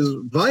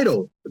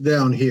vital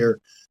down here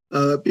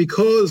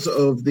because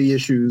of the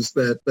issues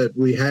that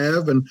we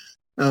have and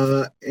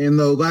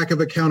the lack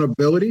of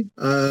accountability.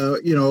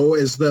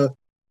 As the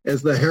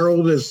as the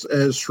Herald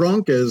has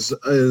shrunk, as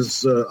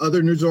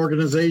other news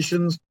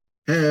organizations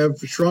have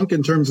shrunk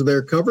in terms of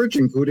their coverage,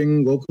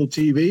 including local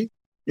TV.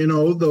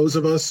 Those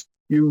of us,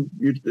 you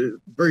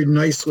very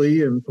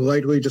nicely and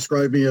politely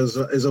describe me as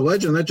a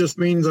legend. That just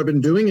means I've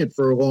been doing it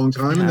for a long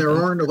time, and there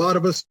aren't a lot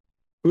of us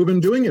who've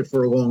been doing it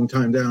for a long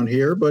time down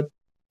here. But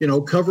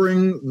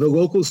covering the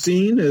local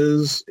scene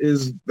is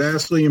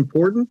vastly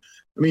important.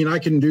 I mean, I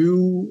can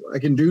do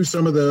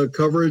some of the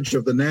coverage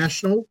of the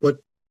national, but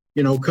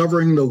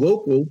covering the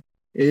local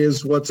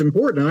is what's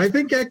important. And I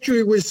think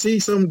actually we see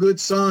some good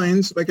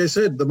signs. Like I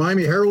said, the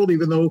Miami Herald,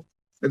 even though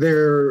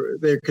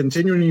they're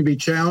continuing to be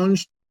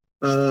challenged,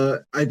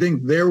 I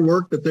think their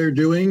work that they're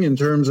doing in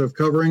terms of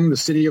covering the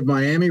city of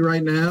Miami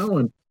right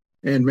now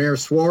and Mayor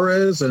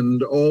Suarez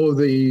and all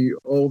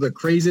the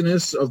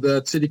craziness of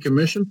that city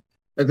commission,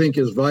 I think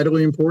is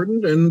vitally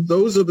important. And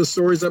those are the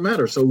stories that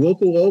matter. So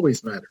local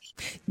always matters.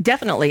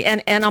 Definitely.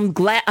 And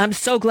I'm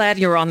so glad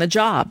you're on the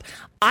job.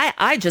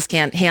 I just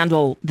can't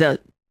handle the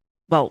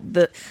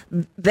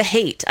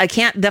hate. I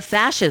can't, the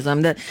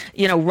fascism,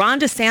 Ron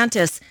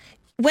DeSantis,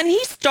 when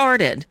he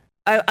started,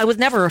 I was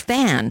never a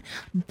fan,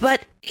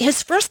 but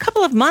his first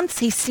couple of months,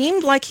 he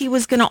seemed like he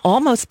was going to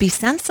almost be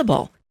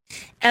sensible.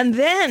 And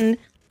then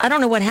I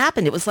don't know what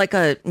happened. It was like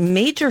a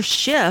major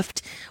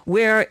shift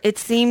where it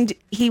seemed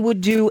he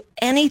would do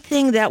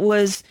anything that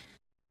was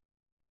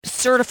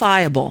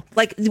certifiable.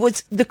 Like, it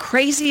was the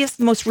craziest,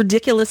 most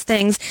ridiculous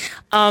things,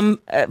 from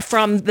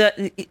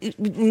the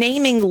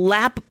naming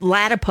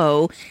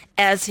Latipo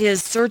as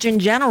his Surgeon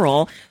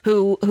General,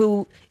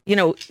 who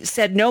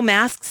said no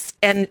masks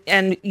and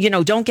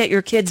don't get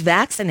your kids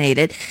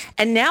vaccinated.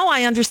 And now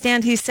I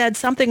understand he said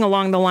something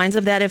along the lines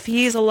of that if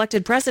he's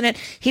elected president,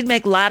 he'd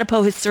make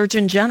Latipo his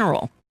Surgeon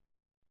General.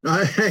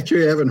 I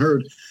actually haven't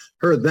heard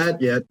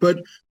that yet,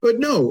 but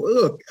no,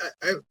 look,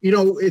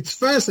 it's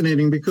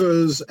fascinating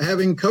because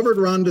having covered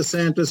Ron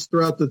DeSantis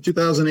throughout the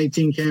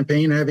 2018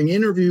 campaign, having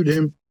interviewed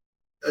him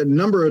a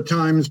number of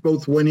times,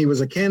 both when he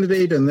was a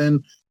candidate and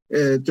then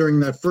during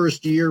that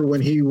first year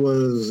when he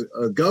was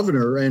a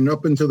governor and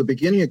up until the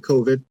beginning of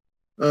COVID,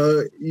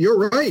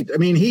 you're right. I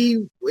mean,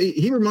 he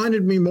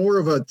reminded me more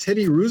of a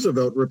Teddy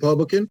Roosevelt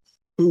Republican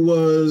who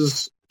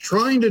was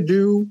trying to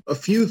do a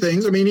few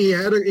things. I mean,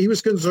 he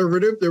was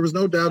conservative. There was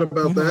no doubt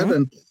about that.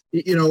 And,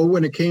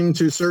 when it came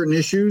to certain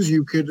issues,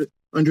 you could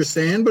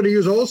understand, but he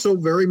was also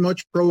very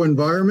much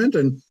pro-environment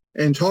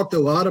and talked a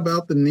lot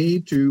about the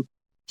need to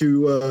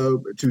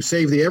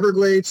save the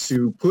Everglades,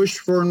 to push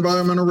for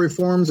environmental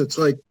reforms. It's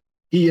like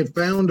he had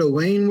found a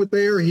lane with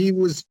there. He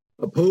was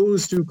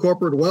opposed to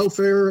corporate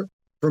welfare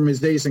from his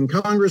days in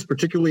Congress,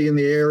 particularly in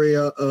the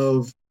area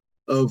of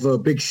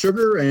Big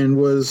Sugar, and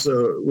was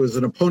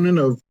an opponent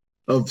of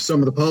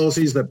some of the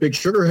policies that Big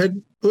Sugar had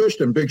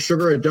pushed, and Big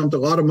Sugar had dumped a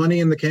lot of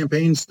money in the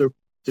campaigns to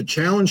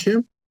challenge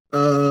him.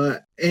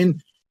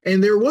 And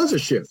there was a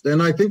shift.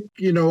 And I think,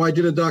 I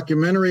did a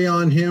documentary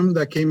on him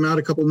that came out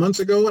a couple months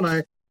ago, and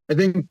I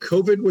think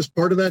COVID was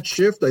part of that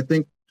shift. I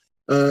think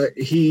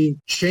he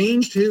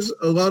changed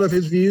a lot of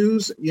his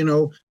views,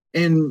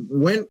 and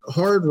went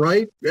hard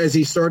right as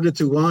he started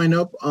to line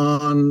up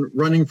on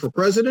running for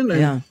president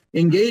and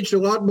engaged a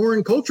lot more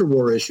in culture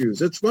war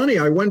issues. It's funny,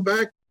 I went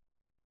back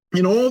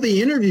in all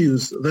the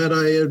interviews that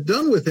I have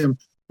done with him,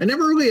 I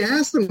never really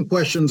asked him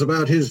questions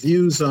about his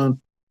views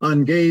on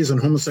gays and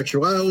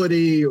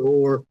homosexuality,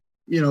 or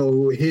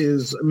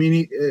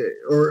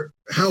or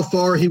how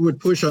far he would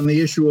push on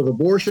the issue of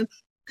abortion,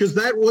 because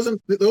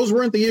those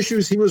weren't the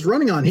issues he was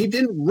running on. He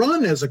didn't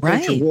run as a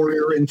culture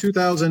warrior in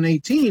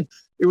 2018.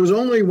 It was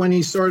only when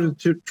he started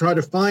to try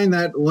to find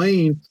that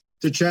lane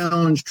to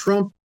challenge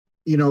Trump,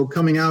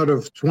 coming out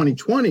of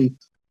 2020,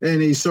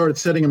 and he started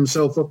setting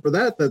himself up for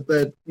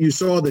that you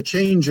saw the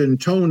change in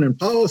tone and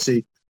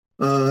policy.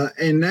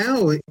 And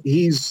now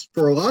he's,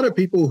 for a lot of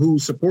people who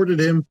supported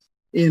him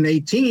in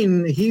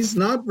 18, he's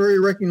not very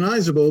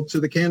recognizable to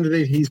the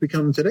candidate he's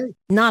become today.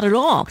 Not at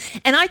all.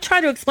 And I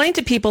try to explain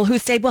to people who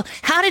say, well,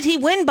 how did he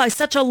win by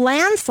such a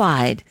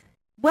landslide?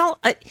 Well,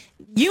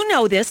 you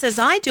know this as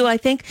I do. I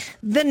think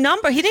he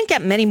didn't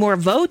get many more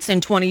votes in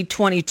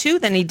 2022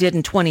 than he did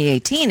in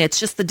 2018. It's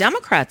just the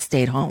Democrats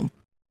stayed home.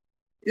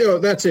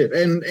 That's it.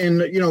 And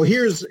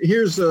here's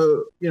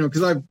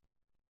because I've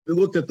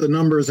looked at the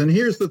numbers, and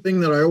here's the thing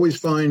that I always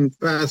find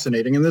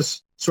fascinating, and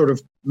this sort of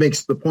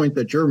makes the point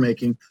that you're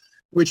making,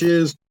 which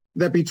is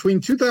that between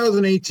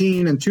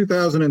 2018 and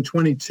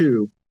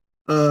 2022,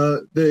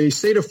 the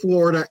state of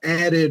Florida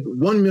added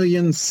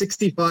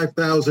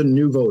 1,065,000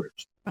 new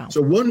voters. Wow.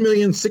 So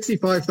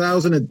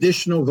 1,065,000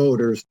 additional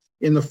voters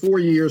in the 4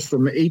 years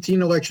from the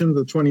 18 election to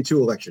the 22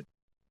 election.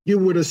 You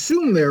would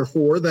assume,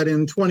 therefore, that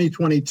in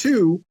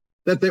 2022,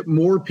 that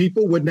more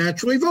people would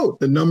naturally vote.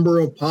 The number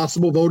of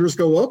possible voters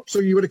go up, so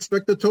you would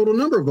expect the total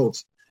number of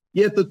votes.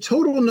 Yet the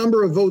total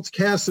number of votes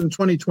cast in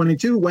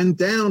 2022 went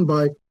down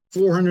by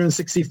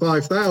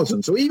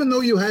 465,000. So even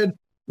though you had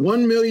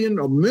 1 million,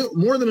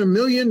 more than 1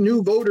 million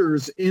new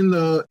voters in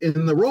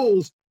the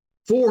rolls,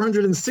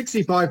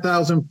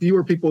 465,000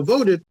 fewer people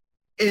voted,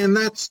 And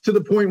that's to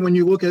the point when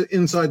you look at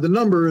inside the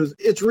numbers,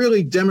 it's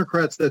really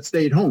Democrats that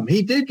stayed home.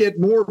 He did get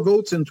more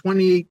votes in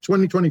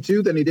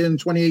 2022 than he did in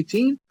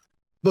 2018.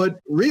 But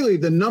really,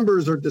 the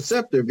numbers are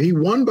deceptive. He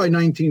won by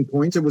 19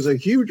 points. It was a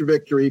huge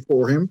victory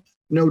for him,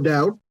 no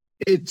doubt.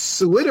 It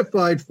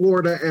solidified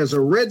Florida as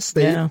a red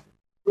state. Yeah.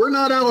 We're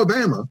not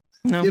Alabama.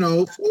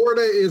 No.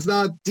 Florida is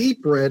not deep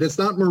red. It's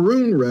not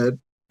maroon red,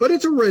 but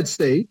it's a red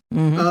state.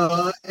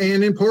 Mm-hmm.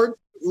 And in part,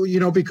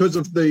 because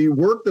of the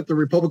work that the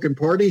Republican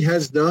Party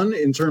has done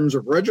in terms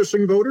of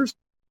registering voters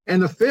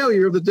and the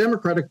failure of the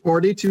Democratic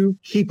Party to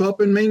keep up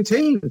and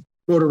maintain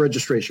voter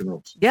registration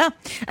rules. Yeah.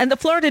 And the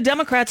Florida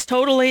Democrats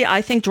totally,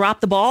 I think,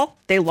 dropped the ball.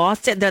 They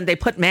lost it. Then they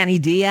put Manny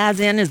Diaz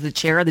in as the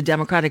chair of the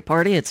Democratic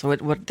Party. It's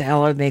what the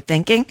hell are they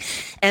thinking?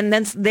 And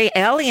then they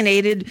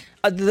alienated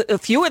a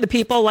few of the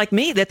people like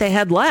me that they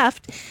had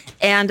left.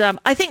 And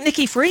I think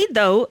Nikki Fried,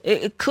 though,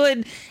 it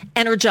could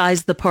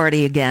energize the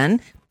party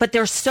again. But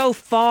they're so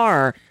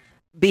far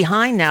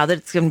behind now that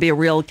it's going to be a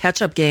real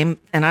catch-up game.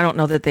 And I don't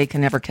know that they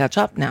can ever catch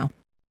up now.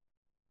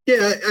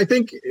 Yeah, I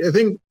think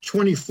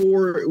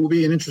 24 will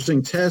be an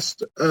interesting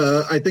test.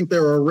 I think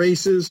there are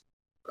races,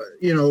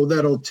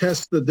 that'll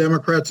test the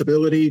Democrats'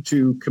 ability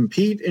to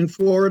compete in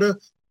Florida.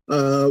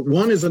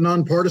 One is a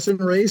nonpartisan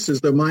race,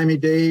 is the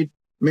Miami-Dade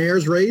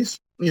mayor's race.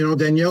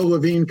 Danielle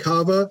Levine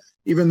Cava,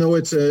 even though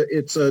it's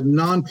a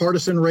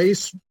nonpartisan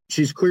race,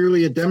 she's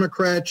clearly a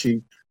Democrat.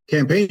 She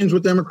campaigns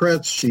with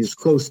Democrats. She's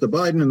close to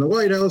Biden in the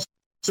White House.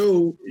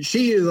 So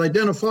she is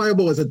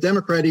identifiable as a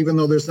Democrat, even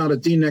though there's not a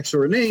D next to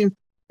her name.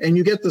 And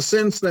you get the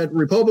sense that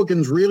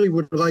Republicans really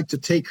would like to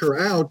take her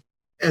out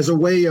as a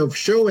way of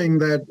showing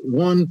that,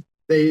 one,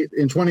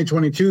 in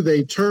 2022,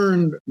 they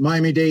turned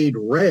Miami-Dade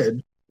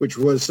red, which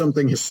was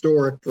something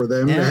historic for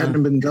them. Yeah. That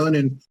hadn't been done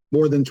in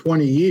more than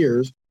 20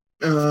 years.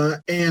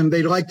 And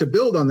they'd like to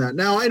build on that.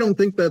 Now, I don't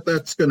think that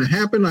that's going to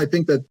happen. I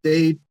think that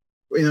Dade,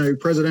 in a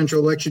presidential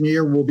election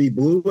year, will be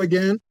blue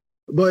again.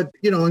 But,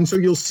 and so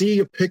you'll see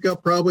a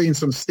pickup probably in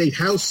some state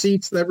house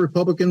seats that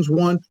Republicans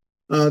won.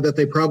 That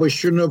they probably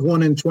shouldn't have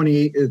won in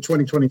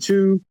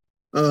 2022.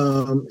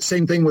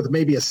 Same thing with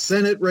maybe a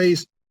Senate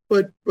race.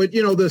 But the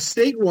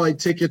statewide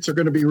tickets are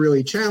going to be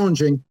really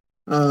challenging,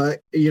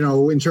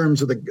 in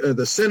terms of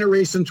the Senate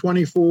race in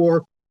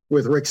 24,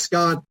 with Rick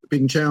Scott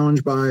being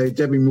challenged by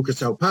Debbie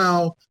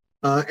Mukasau-Powell.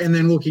 And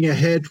then looking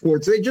ahead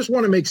towards, they just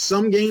want to make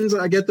some gains.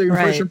 I get the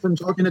impression from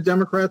talking to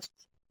Democrats,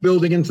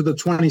 building into the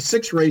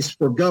 26 race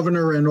for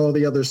governor and all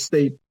the other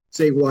statewide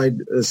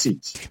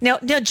seats. Now,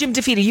 Jim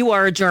DeFede, you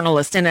are a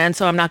journalist, and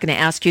so I'm not going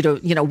to ask you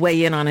to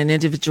weigh in on an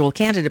individual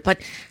candidate, but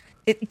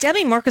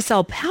Debbie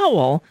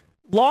Murkowski-Powell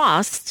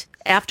lost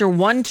after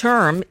one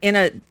term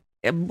in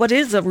what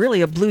is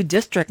really a blue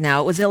district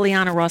now. It was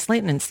Ileana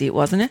Ross-Leighton's seat,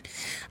 wasn't it?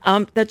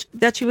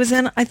 That she was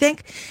in, I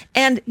think.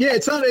 And yeah,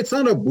 it's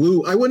not a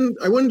blue. I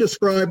wouldn't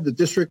describe the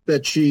district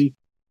that she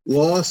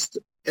lost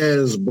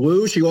as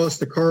blue. She lost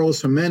to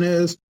Carlos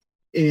Jimenez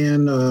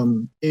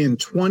in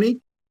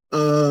 20.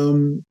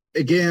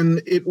 Again,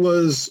 it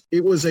was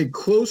a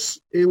close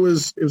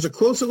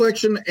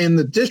election, and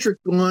the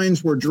district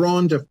lines were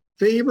drawn to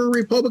favor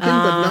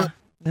Republican,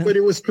 but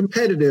it was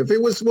competitive.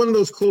 It was one of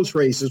those close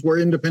races where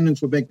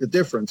independents would make the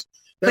difference.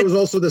 That was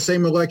also the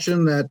same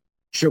election that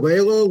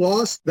Shalala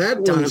lost. That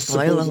was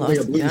supposedly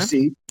a blue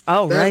seat.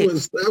 Oh, right.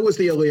 That was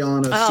the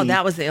Ileana seat. Oh,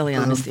 that was the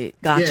Ileana seat.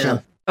 Gotcha. Yeah.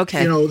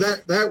 Okay.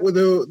 That was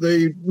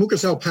the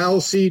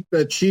Mukasau-Powell seat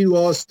that she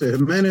lost to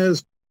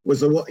Jimenez.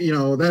 Was that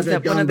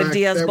one of the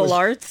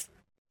Diaz-Ballards?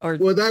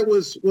 That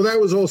was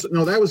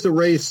the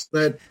race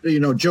that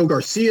Joe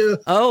Garcia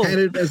had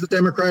it as a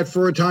Democrat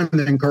for a time,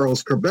 and then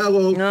Carlos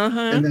Curbelo,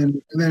 and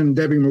then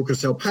Debbie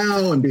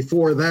Mukasau-Powell, and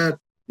before that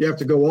you have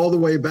to go all the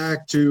way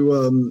back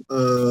to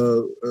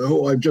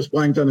I've just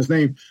blanked on his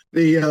name,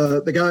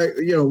 the guy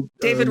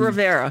David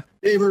Rivera.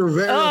 David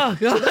Rivera. Oh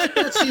God, so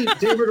that's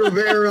David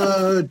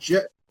Rivera.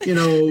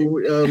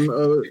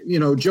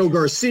 Joe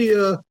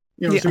Garcia.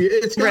 So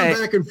it's gone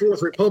back and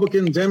forth,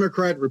 Republican,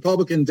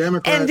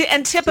 Democrat.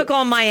 And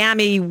typical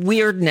Miami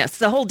weirdness,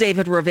 the whole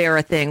David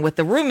Rivera thing with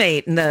the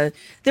roommate and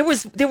there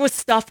was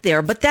stuff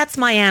there, but that's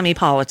Miami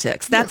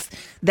politics. That's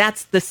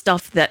the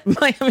stuff that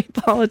Miami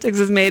politics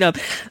is made of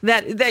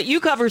that you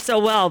cover so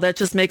well. That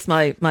just makes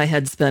my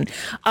head spin.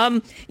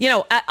 I'm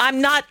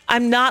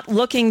not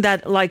looking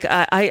that like,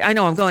 I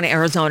know I'm going to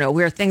Arizona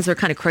where things are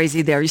kind of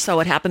crazy there. You saw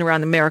what happened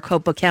around the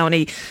Maricopa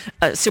County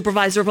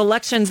Supervisor of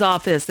Elections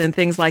office and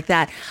things like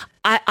that.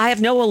 I have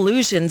no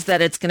illusions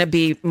that it's going to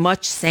be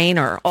much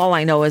saner. All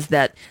I know is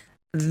that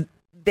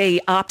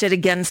they opted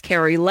against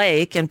Kari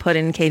Lake and put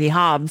in Katie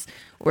Hobbs.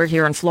 We're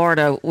here in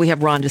Florida. We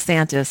have Ron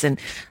DeSantis, and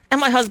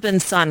my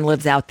husband's son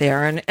lives out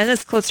there, and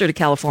it's closer to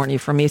California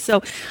for me.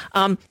 So,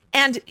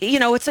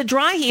 it's a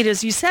dry heat,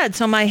 as you said,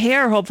 so my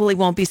hair hopefully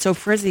won't be so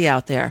frizzy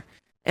out there.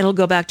 It'll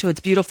go back to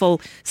its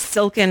beautiful,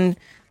 silken,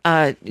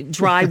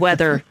 dry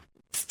weather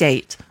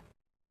state.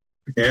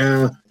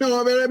 Yeah.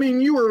 No, I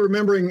mean, you were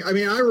remembering, I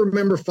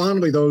remember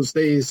fondly those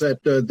days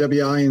at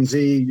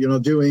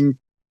WINZ,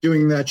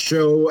 doing that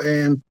show.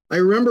 And I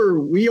remember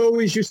we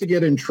always used to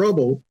get in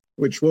trouble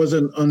which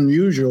wasn't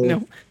unusual.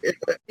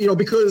 No.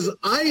 Because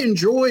I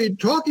enjoyed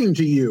talking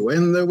to you,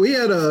 and we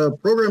had a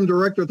program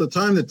director at the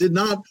time that did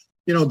not,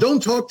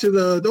 don't talk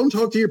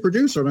to your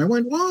producer. And I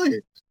went, why?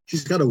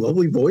 She's got a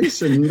lovely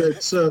voice, and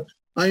it's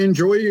I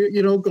enjoy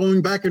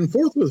going back and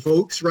forth with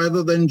folks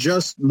rather than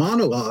just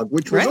monologue,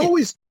 which was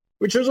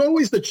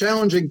always the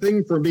challenging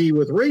thing for me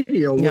with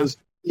radio was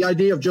the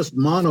idea of just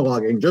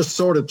monologuing, just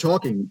sort of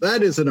talking.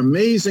 That is an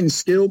amazing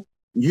skill.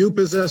 You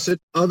possess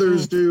it.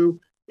 Others do.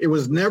 It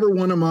was never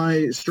one of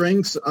my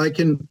strengths. I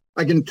can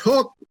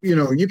talk,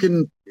 you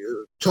can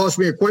toss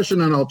me a question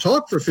and I'll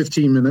talk for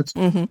 15 minutes.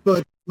 Mm-hmm.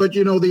 But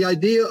the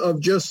idea of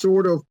just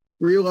sort of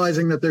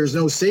realizing that there's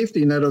no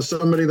safety net of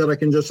somebody that I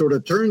can just sort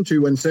of turn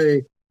to and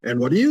say, and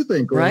what do you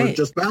think? Or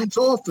just bounce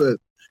off it.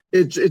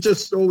 It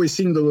just always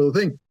seemed a little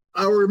thing.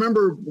 I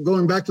remember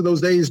going back to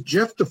those days,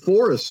 Jeff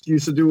DeForest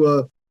used to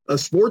do a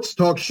sports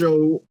talk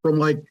show from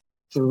like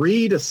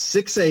 3 to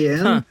 6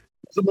 a.m. Huh.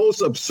 It's the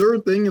most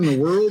absurd thing in the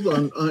world.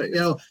 And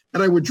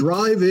I would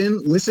drive in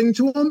listening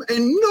to him,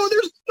 and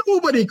there's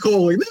nobody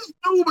calling. There's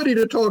nobody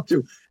to talk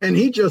to. And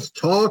he just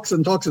talks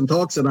and talks and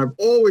talks. And I've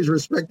always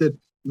respected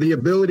the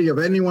ability of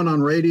anyone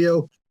on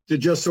radio to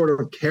just sort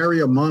of carry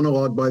a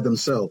monologue by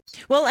themselves.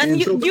 Well, and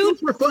you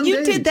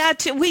did that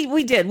too.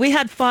 We did. We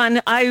had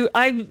fun.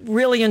 I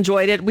really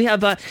enjoyed it. We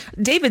have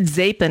David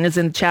Zapin is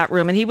in the chat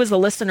room, and he was a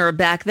listener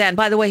back then.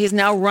 By the way, he's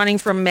now running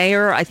for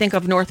mayor, I think,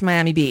 of North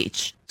Miami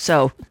Beach.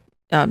 So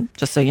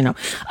just so you know.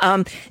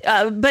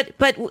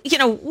 But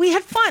we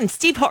had fun.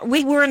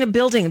 We were in a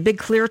building, a big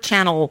Clear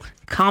Channel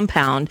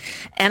compound,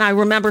 and I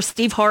remember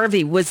Steve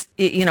Harvey was,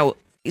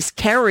 is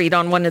carried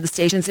on one of the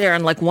stations there,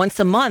 and like once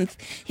a month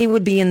he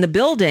would be in the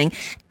building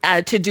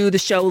to do the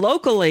show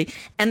locally,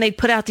 and they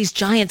put out these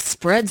giant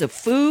spreads of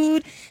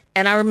food.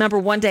 And I remember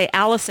one day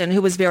Allison,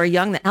 who was very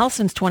young,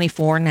 Allison's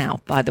 24 now,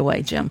 by the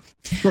way, Jim.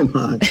 Oh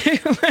my. Do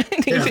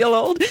you feel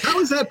old? How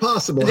is that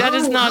possible? How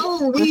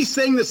are we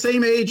saying the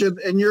same age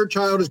and your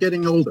child is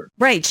getting older?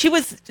 Right. She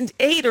was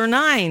 8 or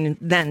 9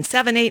 then,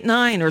 7, 8,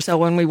 9 or so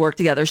when we worked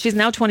together. She's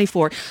now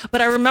 24.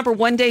 But I remember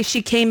one day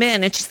she came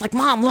in and she's like,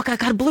 Mom, look, I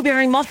got a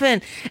blueberry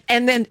muffin.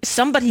 And then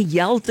somebody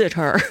yelled at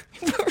her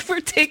for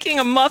taking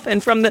a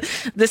muffin from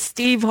the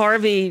Steve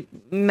Harvey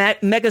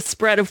mega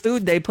spread of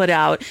food they put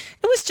out.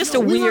 It was just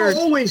weird.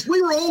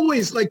 We were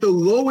always like the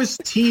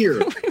lowest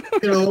tier,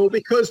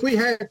 because we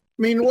had.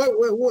 I mean,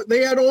 what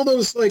they had all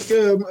those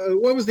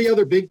what was the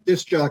other big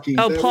disc jockey?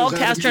 Oh, Paul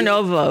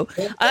Castronovo.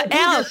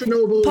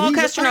 Paul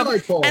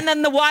Castronovo. And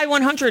then the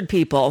Y100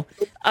 people.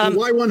 The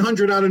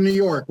Y100 out of New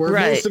York, where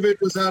most of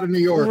it was out of New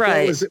York.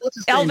 Right. What's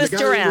his Elvis name?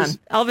 Duran.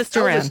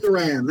 Elvis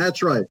Duran.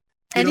 That's right.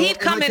 And he'd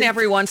come in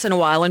every once in a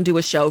while and do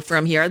a show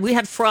from here. We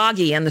had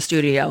Froggy in the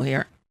studio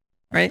here.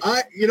 Right.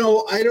 I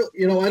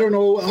don't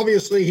know.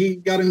 Obviously, he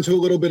got into a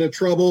little bit of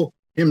trouble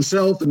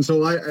himself, and so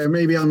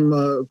maybe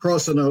I'm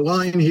crossing a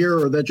line here,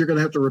 or that you're going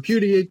to have to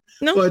repudiate.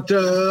 No. But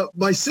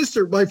my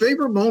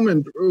favorite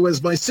moment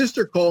was my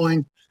sister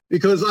calling,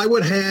 because I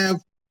would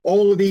have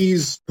all of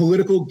these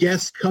political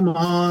guests come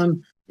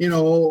on,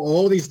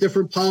 all these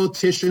different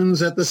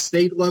politicians at the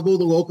state level,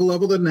 the local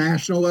level, the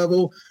national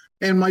level.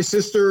 And my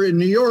sister in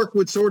New York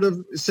would sort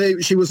of say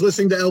she was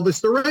listening to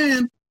Elvis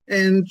Duran,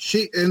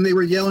 and they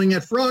were yelling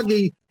at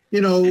Froggy,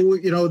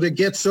 to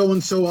get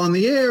so-and-so on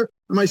the air.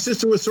 And my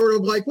sister was sort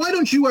of like, why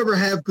don't you ever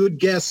have good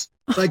guests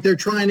like they're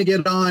trying to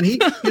get on? Johnny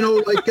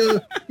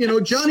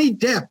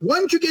Depp. Why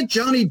don't you get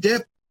Johnny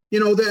Depp? The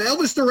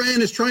Elvis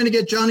Duran is trying to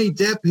get Johnny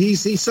Depp.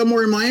 He's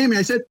somewhere in Miami.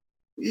 I said,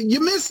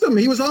 you missed him.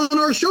 He was on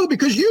our show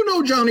because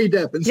Johnny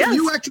Depp. And so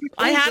you actually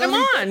I had him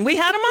on. We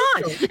had him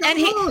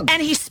on.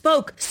 And he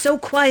spoke so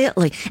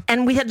quietly.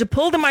 And we had to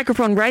pull the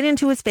microphone right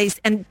into his face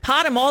and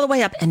pot him all the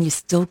way up. And you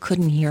still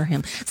couldn't hear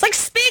him. It's like,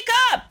 speak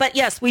up. But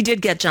yes, we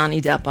did get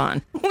Johnny Depp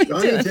on.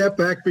 Johnny Depp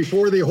back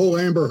before the whole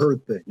Amber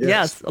Heard thing.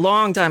 Yes, a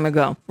long time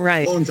ago.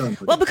 Right. Long time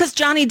ago. Well, because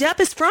Johnny Depp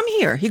is from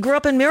here. He grew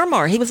up in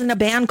Miramar. He was in a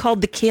band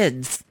called The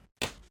Kids.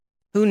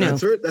 Who knew?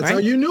 That's right. That's how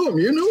you knew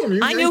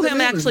him. I knew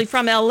him actually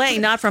from L.A.,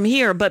 not from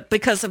here, but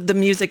because of the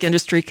music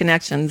industry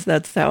connections.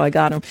 That's how I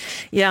got him.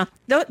 Yeah,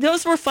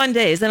 those were fun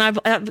days, and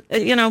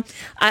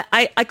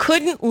I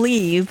couldn't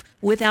leave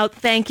without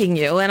thanking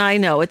you. And I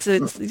know it's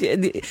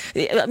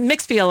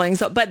mixed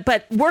feelings,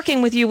 but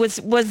working with you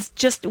was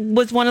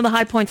one of the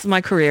high points of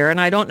my career,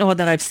 and I don't know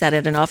that I've said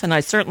it enough, and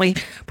I certainly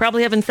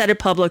probably haven't said it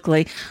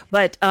publicly,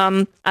 but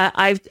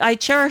I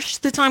cherish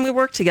the time we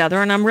worked together,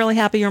 and I'm really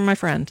happy you're my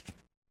friend.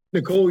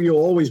 Nicole, you'll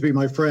always be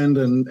my friend,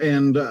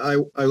 and I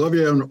love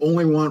you and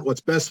only want what's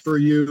best for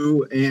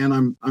you.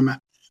 And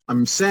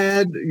I'm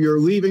sad you're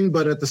leaving,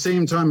 but at the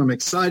same time, I'm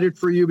excited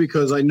for you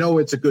because I know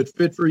it's a good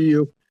fit for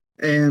you,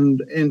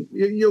 and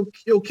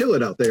you'll kill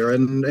it out there.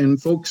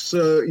 And folks,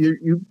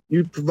 you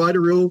provide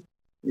a real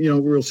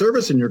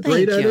service, and you're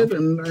great at it,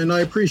 and I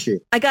appreciate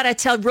it. I gotta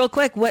tell real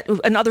quick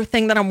another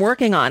thing that I'm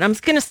working on. I'm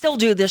gonna still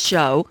do this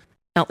show,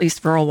 at least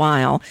for a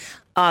while.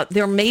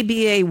 There may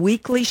be a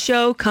weekly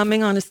show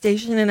coming on a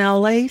station in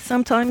LA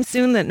sometime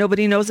soon that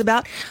nobody knows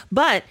about.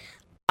 But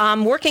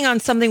I'm working on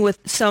something with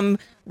some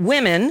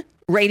women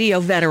radio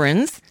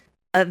veterans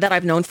that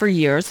I've known for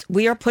years.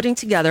 We are putting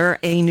together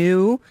a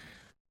new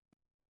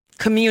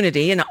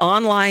community, an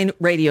online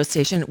radio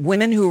station,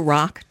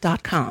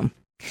 womenwhorock.com.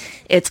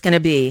 It's going to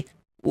be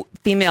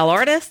female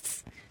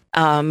artists,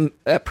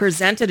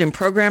 presented and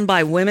programmed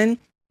by women,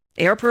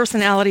 air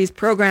personalities,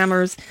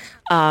 programmers.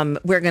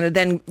 We're going to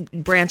then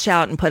branch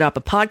out and put up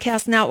a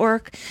podcast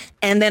network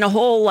and then a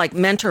whole like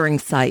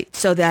mentoring site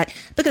so that,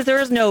 because there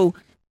is no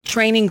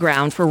training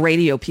ground for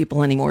radio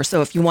people anymore.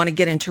 So if you want to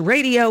get into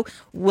radio,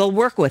 we'll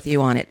work with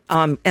you on it.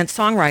 And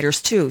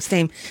songwriters too,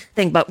 same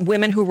thing, but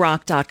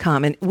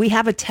womenwhorock.com. And we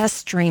have a test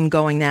stream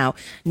going now.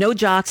 No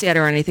jocks yet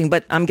or anything,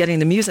 but I'm getting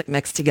the music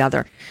mix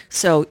together.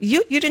 So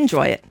you'd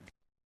enjoy it.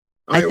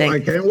 I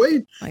can't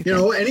wait.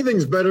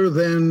 Anything's better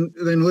than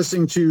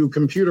listening to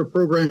computer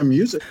program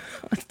music.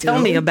 Tell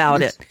me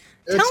about it.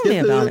 Tell me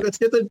about it. Let's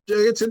get the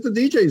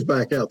DJs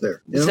back out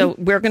there. So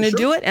we're going to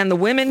do it. And the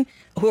women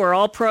who are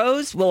all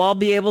pros will all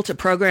be able to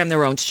program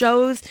their own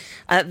shows.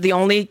 The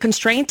only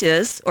constraint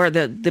is, or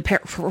the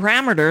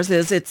parameters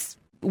is, it's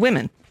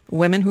women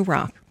who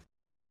rock.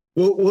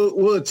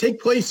 Will it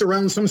take place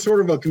around some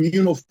sort of a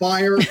communal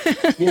fire?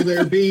 Will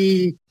there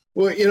be...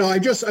 Well,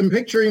 I'm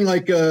picturing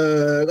like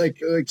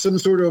some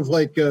sort of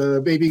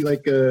maybe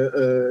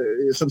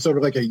some sort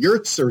of like a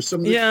yurts or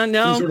something. Yeah,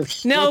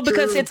 no,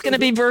 because it's going to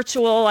be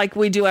virtual like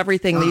we do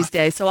everything these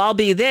days. So I'll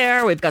be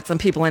there. We've got some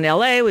people in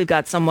LA. We've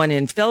got someone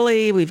in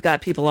Philly. We've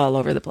got people all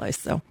over the place.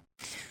 So,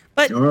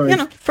 but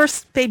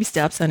first baby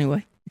steps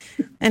anyway.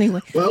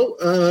 Well,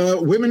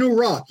 Women Who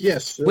Rock.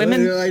 Yes.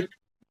 Women.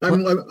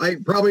 I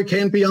probably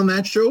can't be on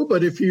that show,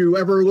 but if you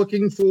ever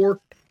looking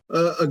for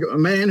a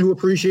man who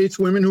appreciates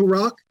women who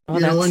rock,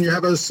 and you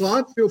have a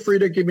slot, feel free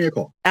to give me a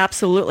call.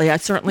 Absolutely. I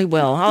certainly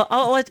will.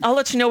 I'll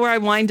let you know where I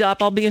wind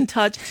up. I'll be in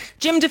touch.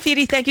 Jim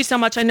DeFede, thank you so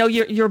much. I know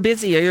you're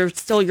busy. You're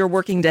still your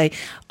working day.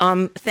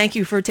 Thank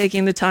you for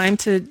taking the time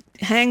to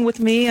hang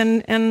with me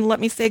and let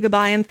me say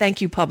goodbye and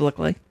thank you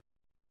publicly.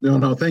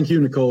 No. Thank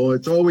you, Nicole.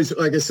 It's always,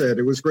 like I said,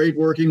 it was great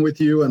working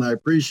with you and I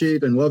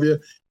appreciate and love you.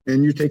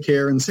 And you take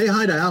care and say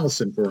hi to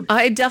Allison for me.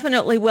 I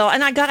definitely will.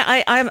 And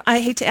I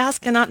hate to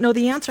ask and not know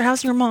the answer.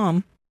 How's your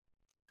mom?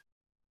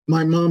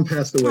 My mom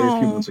passed away a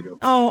few months ago.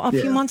 A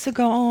few months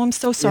ago. Oh, I'm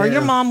so sorry.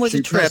 Your mom was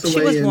a trip. She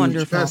was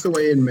wonderful. She passed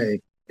away in May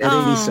at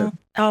 87.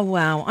 Oh,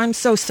 wow. I'm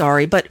so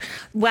sorry. But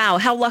wow,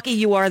 how lucky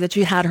you are that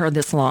you had her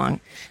this long.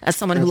 As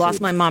someone who lost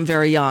my mom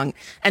very young.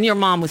 And your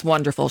mom was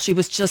wonderful. She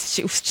was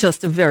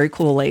just a very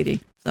cool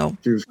lady. So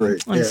she was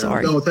great. I'm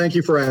sorry. No, thank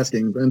you for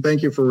asking, and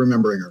thank you for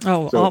remembering her.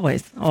 Oh, so,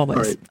 always.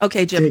 Right.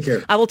 Okay, Jim. Take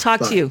care. I will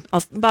talk to you.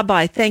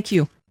 Bye-bye. Thank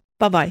you.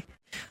 Bye-bye.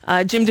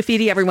 Jim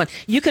DeFede, everyone.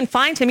 You can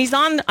find him. He's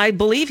on, I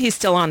believe he's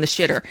still on the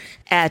shitter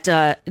at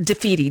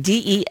DeFede,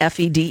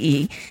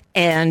 DeFede,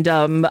 and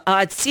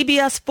at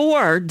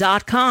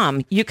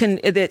CBS4.com. You can,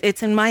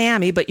 it's in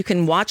Miami, but you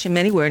can watch him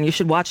anywhere, and you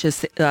should watch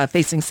his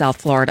Facing South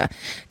Florida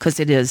because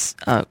it is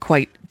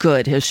quite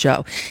good, his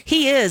show.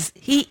 He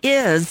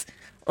is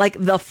like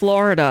the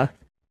Florida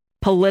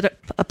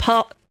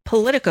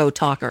Politico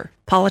talker,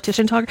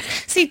 politician talker.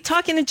 See,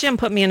 talking to Jim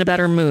put me in a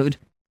better mood.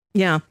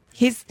 Yeah,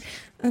 he's,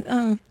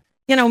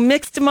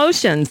 mixed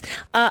emotions.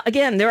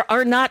 Again, there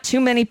are not too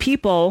many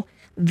people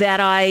that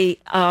I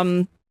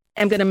am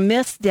going to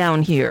miss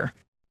down here.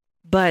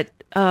 But,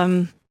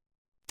 DeFede,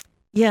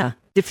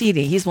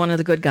 he's one of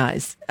the good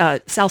guys.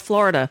 South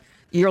Florida,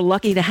 you're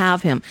lucky to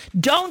have him.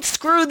 Don't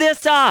screw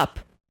this up.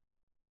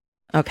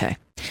 Okay.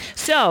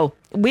 So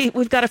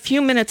we've got a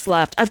few minutes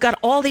left. I've got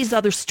all these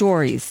other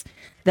stories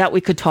that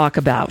we could talk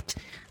about.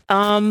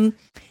 And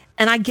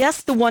I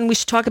guess the one we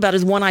should talk about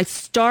is one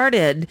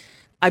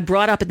I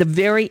brought up at the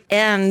very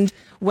end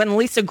when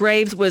Lisa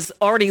Graves was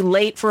already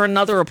late for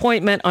another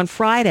appointment on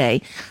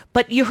Friday.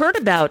 But you heard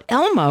about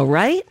Elmo,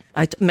 right?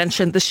 I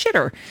mentioned the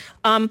shitter.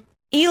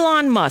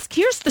 Elon Musk.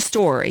 Here's the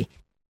story.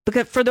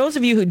 Because for those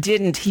of you who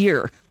didn't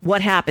hear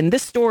what happened,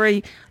 this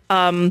story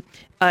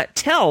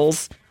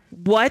tells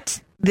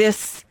what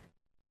this,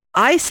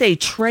 I say,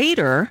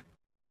 traitor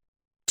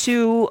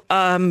to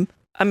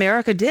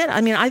America did.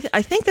 I mean,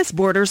 I think this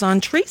borders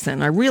on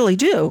treason. I really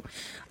do.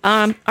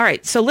 All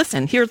right. So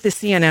listen, here's the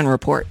CNN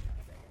report.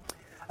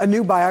 A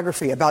new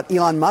biography about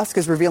Elon Musk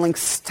is revealing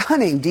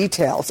stunning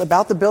details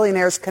about the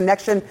billionaire's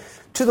connection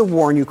to the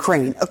war in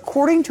Ukraine.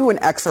 According to an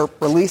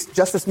excerpt released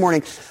just this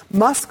morning,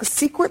 Musk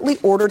secretly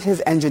ordered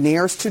his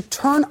engineers to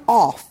turn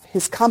off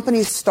his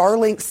company's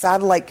Starlink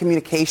satellite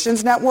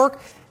communications network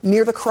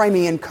near the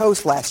Crimean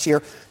coast last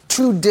year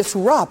to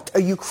disrupt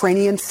a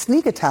Ukrainian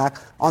sneak attack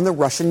on the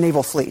Russian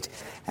naval fleet.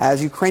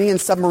 As Ukrainian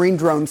submarine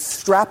drones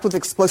strapped with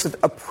explosives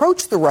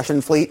approached the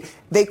Russian fleet,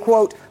 they,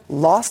 quote,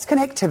 lost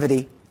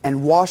connectivity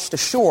and washed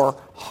ashore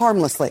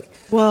harmlessly.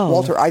 Whoa.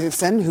 Walter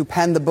Isaacson, who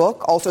penned the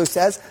book, also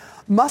says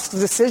Musk's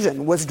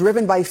decision was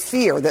driven by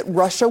fear that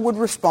Russia would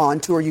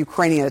respond to a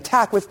Ukrainian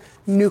attack with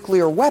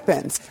nuclear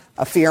weapons,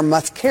 a fear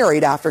Musk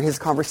carried after his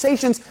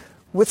conversations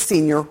with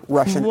senior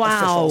Russian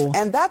officials.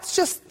 And that's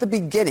just the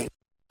beginning.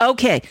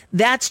 Okay,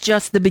 that's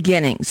just the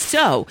beginning.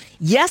 So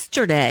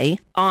yesterday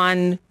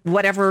on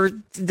whatever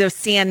the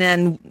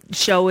CNN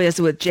show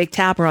is with Jake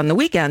Tapper on the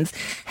weekends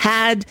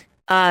had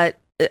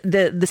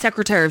the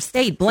Secretary of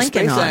State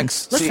Blinken on.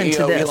 SpaceX Listen CEO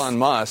to this. Elon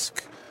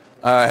Musk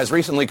has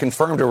recently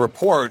confirmed a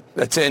report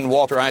that's in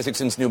Walter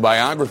Isaacson's new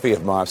biography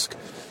of Musk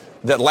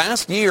that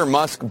last year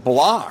Musk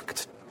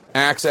blocked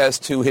access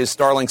to his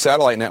Starlink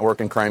satellite network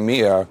in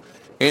Crimea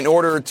in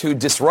order to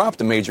disrupt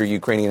a major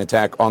Ukrainian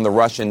attack on the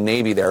Russian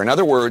Navy there. In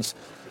other words,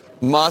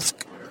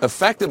 Musk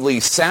effectively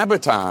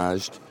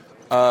sabotaged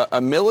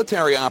a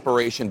military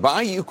operation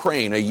by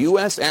Ukraine, a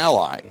U.S.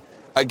 ally,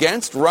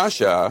 against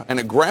Russia, an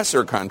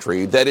aggressor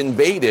country that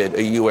invaded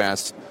a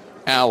U.S.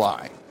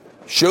 ally.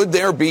 Should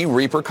there be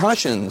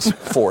repercussions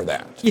for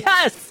that?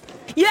 Yes.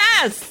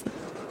 Yes.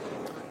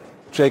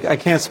 Jake, I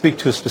can't speak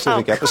to a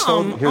specific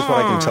episode. Here's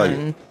what I can tell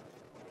you.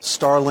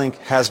 Starlink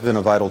has been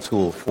a vital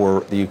tool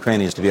for the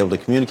Ukrainians to be able to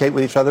communicate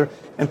with each other,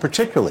 and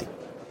particularly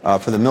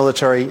for the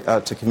military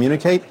to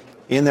communicate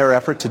in their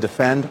effort to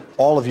defend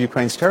all of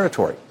Ukraine's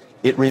territory.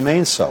 It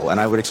remains so, and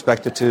I would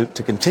expect it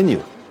to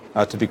continue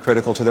to be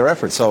critical to their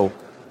efforts. So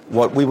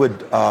what we would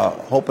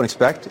hope and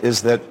expect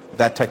is that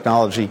that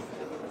technology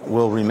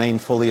will remain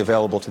fully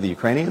available to the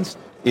Ukrainians.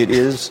 It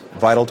is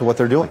vital to what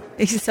they're doing.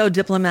 He's so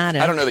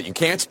diplomatic. I don't know that you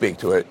can't speak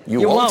to it.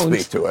 You won't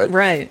speak to it.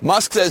 Right.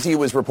 Musk says he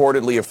was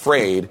reportedly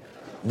afraid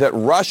that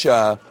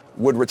Russia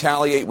would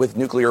retaliate with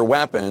nuclear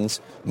weapons.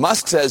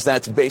 Musk says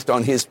that's based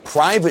on his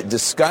private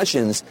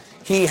discussions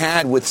he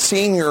had with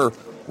senior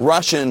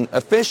Russian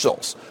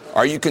officials.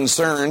 Are you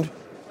concerned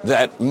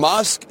that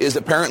Musk is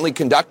apparently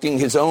conducting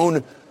his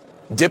own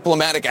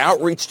diplomatic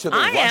outreach to the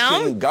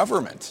Russian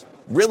government?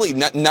 Really,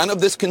 none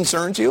of this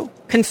concerns you?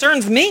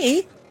 Concerns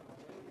me.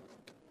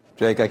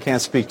 Jake, I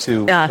can't speak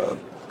to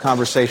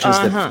conversations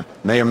that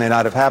may or may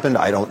not have happened.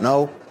 I don't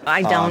know.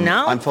 I don't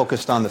know. I'm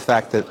focused on the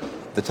fact that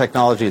the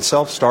technology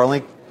itself,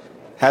 Starlink,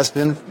 has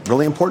been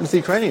really important to the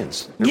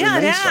Ukrainians. It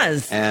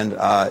has. So. And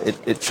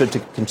it should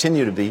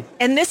continue to be.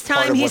 And this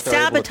time he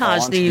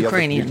sabotaged the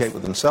Ukrainians. To communicate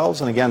with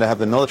themselves, and again, to have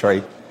the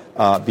military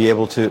be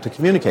able to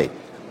communicate.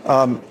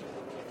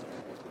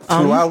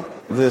 Throughout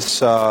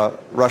this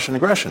Russian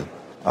aggression,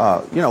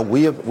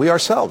 we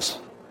ourselves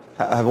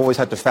have always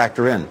had to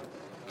factor in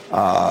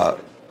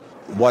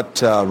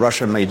what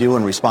Russia may do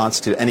in response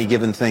to any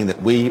given thing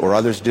that we or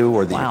others do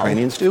or the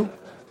Ukrainians do.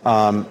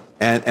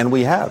 And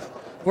we have.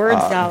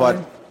 But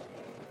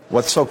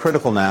what's so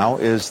critical now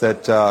is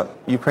that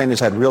Ukraine has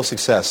had real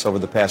success over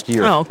the past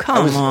year. Oh,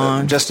 come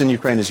on. Just in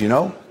Ukraine, as you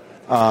know.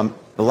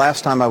 The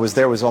last time I was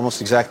there was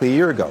almost exactly a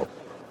year ago.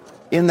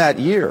 In that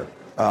year,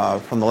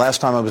 from the last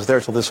time I was there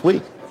till this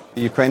week,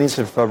 the Ukrainians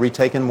have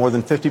retaken more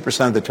than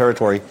 50% of the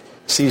territory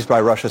seized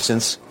by Russia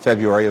since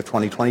February of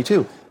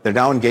 2022. They're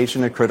now engaged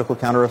in a critical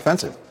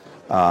counteroffensive.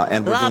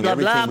 And we're doing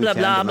everything we can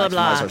to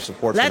maximize our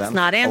support for them, Let's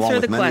not answer along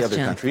with the many question.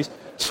 other countries,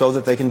 so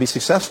that they can be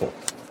successful.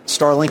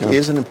 Starlink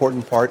is an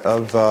important part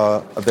of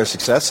their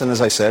success, and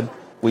as I said,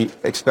 we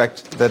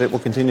expect that it will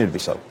continue to be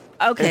so.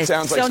 Okay, it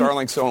sounds like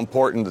Starlink's so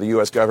important that the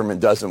U.S. government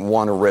doesn't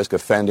want to risk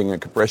offending a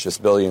capricious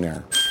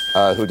billionaire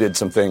who did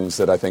some things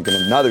that I think in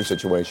another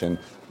situation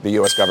the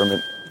U.S.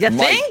 government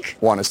might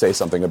want to say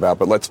something about.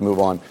 But let's move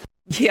on.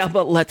 Yeah,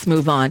 but let's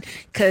move on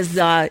because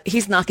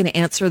he's not going to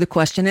answer the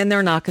question and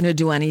they're not going to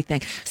do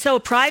anything. So a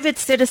private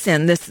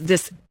citizen,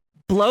 this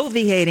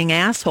bloviating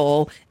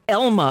asshole,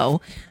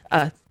 Elmo,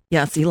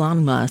 yes,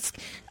 Elon Musk,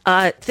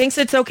 thinks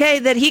it's okay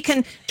that he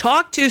can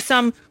talk to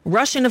some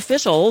Russian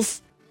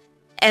officials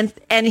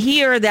and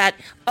hear that,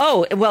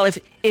 oh, well,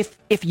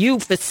 if you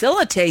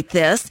facilitate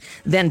this,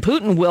 then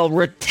Putin will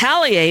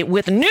retaliate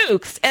with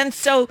nukes. And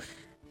so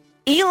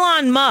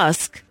Elon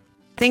Musk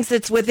thinks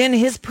it's within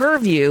his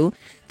purview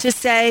to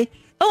say,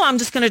 oh, I'm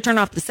just going to turn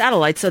off the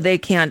satellite so they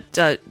can't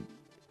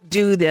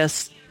do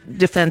this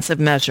defensive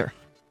measure.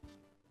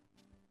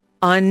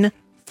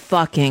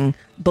 Unfucking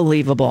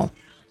believable.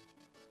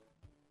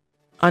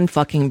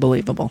 Unfucking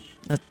believable.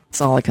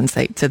 That's all I can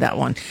say to that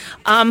one.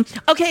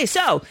 Okay,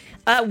 so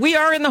we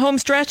are in the home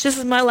stretch. This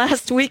is my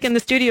last week in the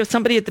studio.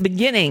 Somebody at the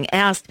beginning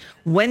asked,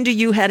 when do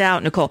you head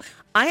out, Nicole?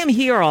 I am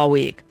here all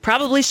week.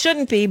 Probably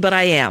shouldn't be, but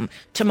I am.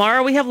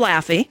 Tomorrow we have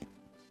Laffy.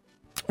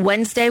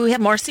 Wednesday we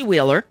have Marcy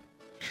Wheeler.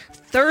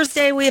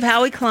 Thursday we have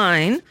Howie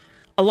Klein,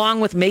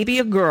 along with maybe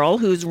a girl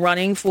who's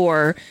running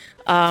for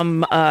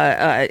Adam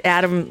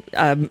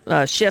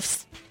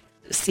Schiff's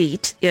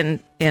seat in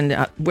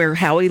where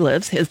Howie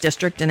lives, his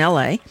district in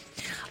L.A.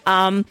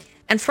 And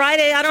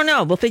Friday, I don't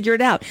know. We'll figure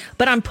it out.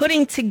 But I'm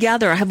putting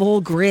together, I have a whole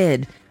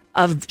grid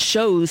of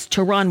shows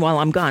to run while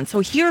I'm gone.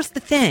 So here's the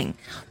thing.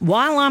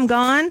 While I'm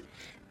gone,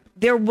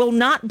 there will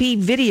not be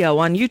video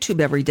on YouTube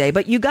every day.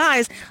 But you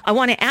guys, I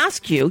want to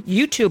ask you,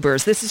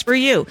 YouTubers, this is for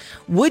you.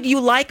 Would you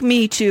like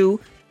me to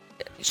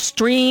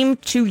stream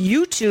to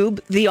YouTube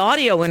the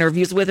audio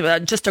interviews with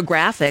just a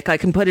graphic? I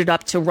can put it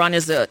up to run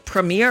as a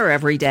premiere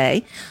every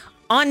day.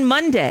 On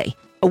Monday,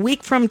 a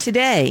week from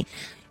today,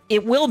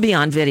 it will be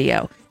on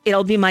video.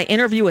 It'll be my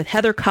interview with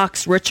Heather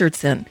Cox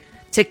Richardson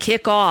to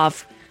kick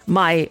off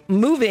my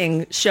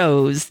moving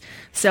shows.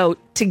 So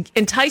to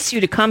entice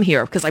you to come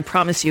here, because I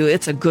promise you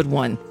it's a good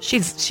one.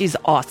 She's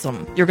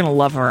awesome. You're going to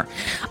love her.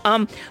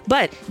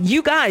 But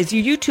you guys,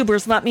 you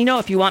YouTubers, let me know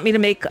if you want me to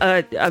make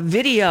a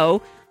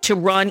video to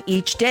run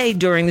each day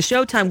during the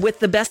showtime with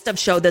the best of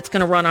show that's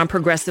going to run on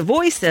Progressive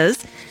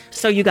Voices,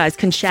 so you guys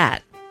can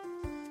chat.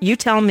 You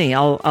tell me.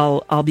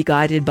 I'll be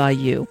guided by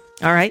you.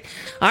 All right.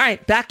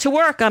 Back to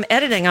work. I'm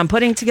editing. I'm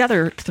putting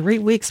together 3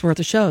 weeks worth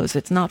of shows.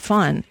 It's not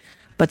fun,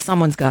 but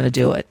someone's got to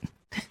do it.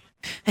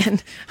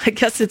 And I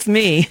guess it's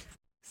me.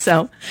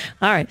 So,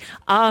 all right.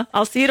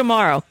 I'll see you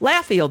tomorrow.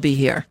 Laffy will be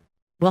here.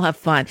 We'll have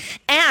fun.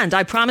 And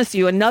I promise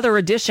you another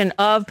edition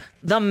of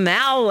the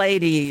Mal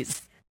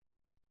Ladies,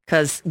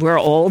 because we're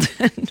old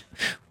and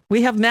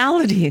we have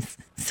maladies.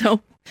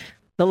 So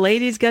the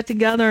ladies get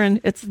together and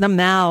it's the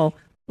Mal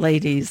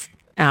Ladies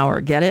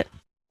Hour. Get it?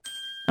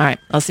 All right.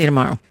 I'll see you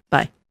tomorrow.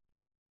 Bye.